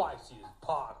spiciest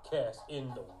podcast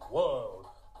in the world,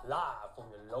 live from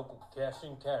your local cash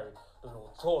and carry, the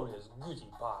notorious Gucci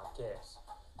podcast.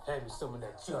 Hand me some of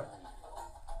that chutney.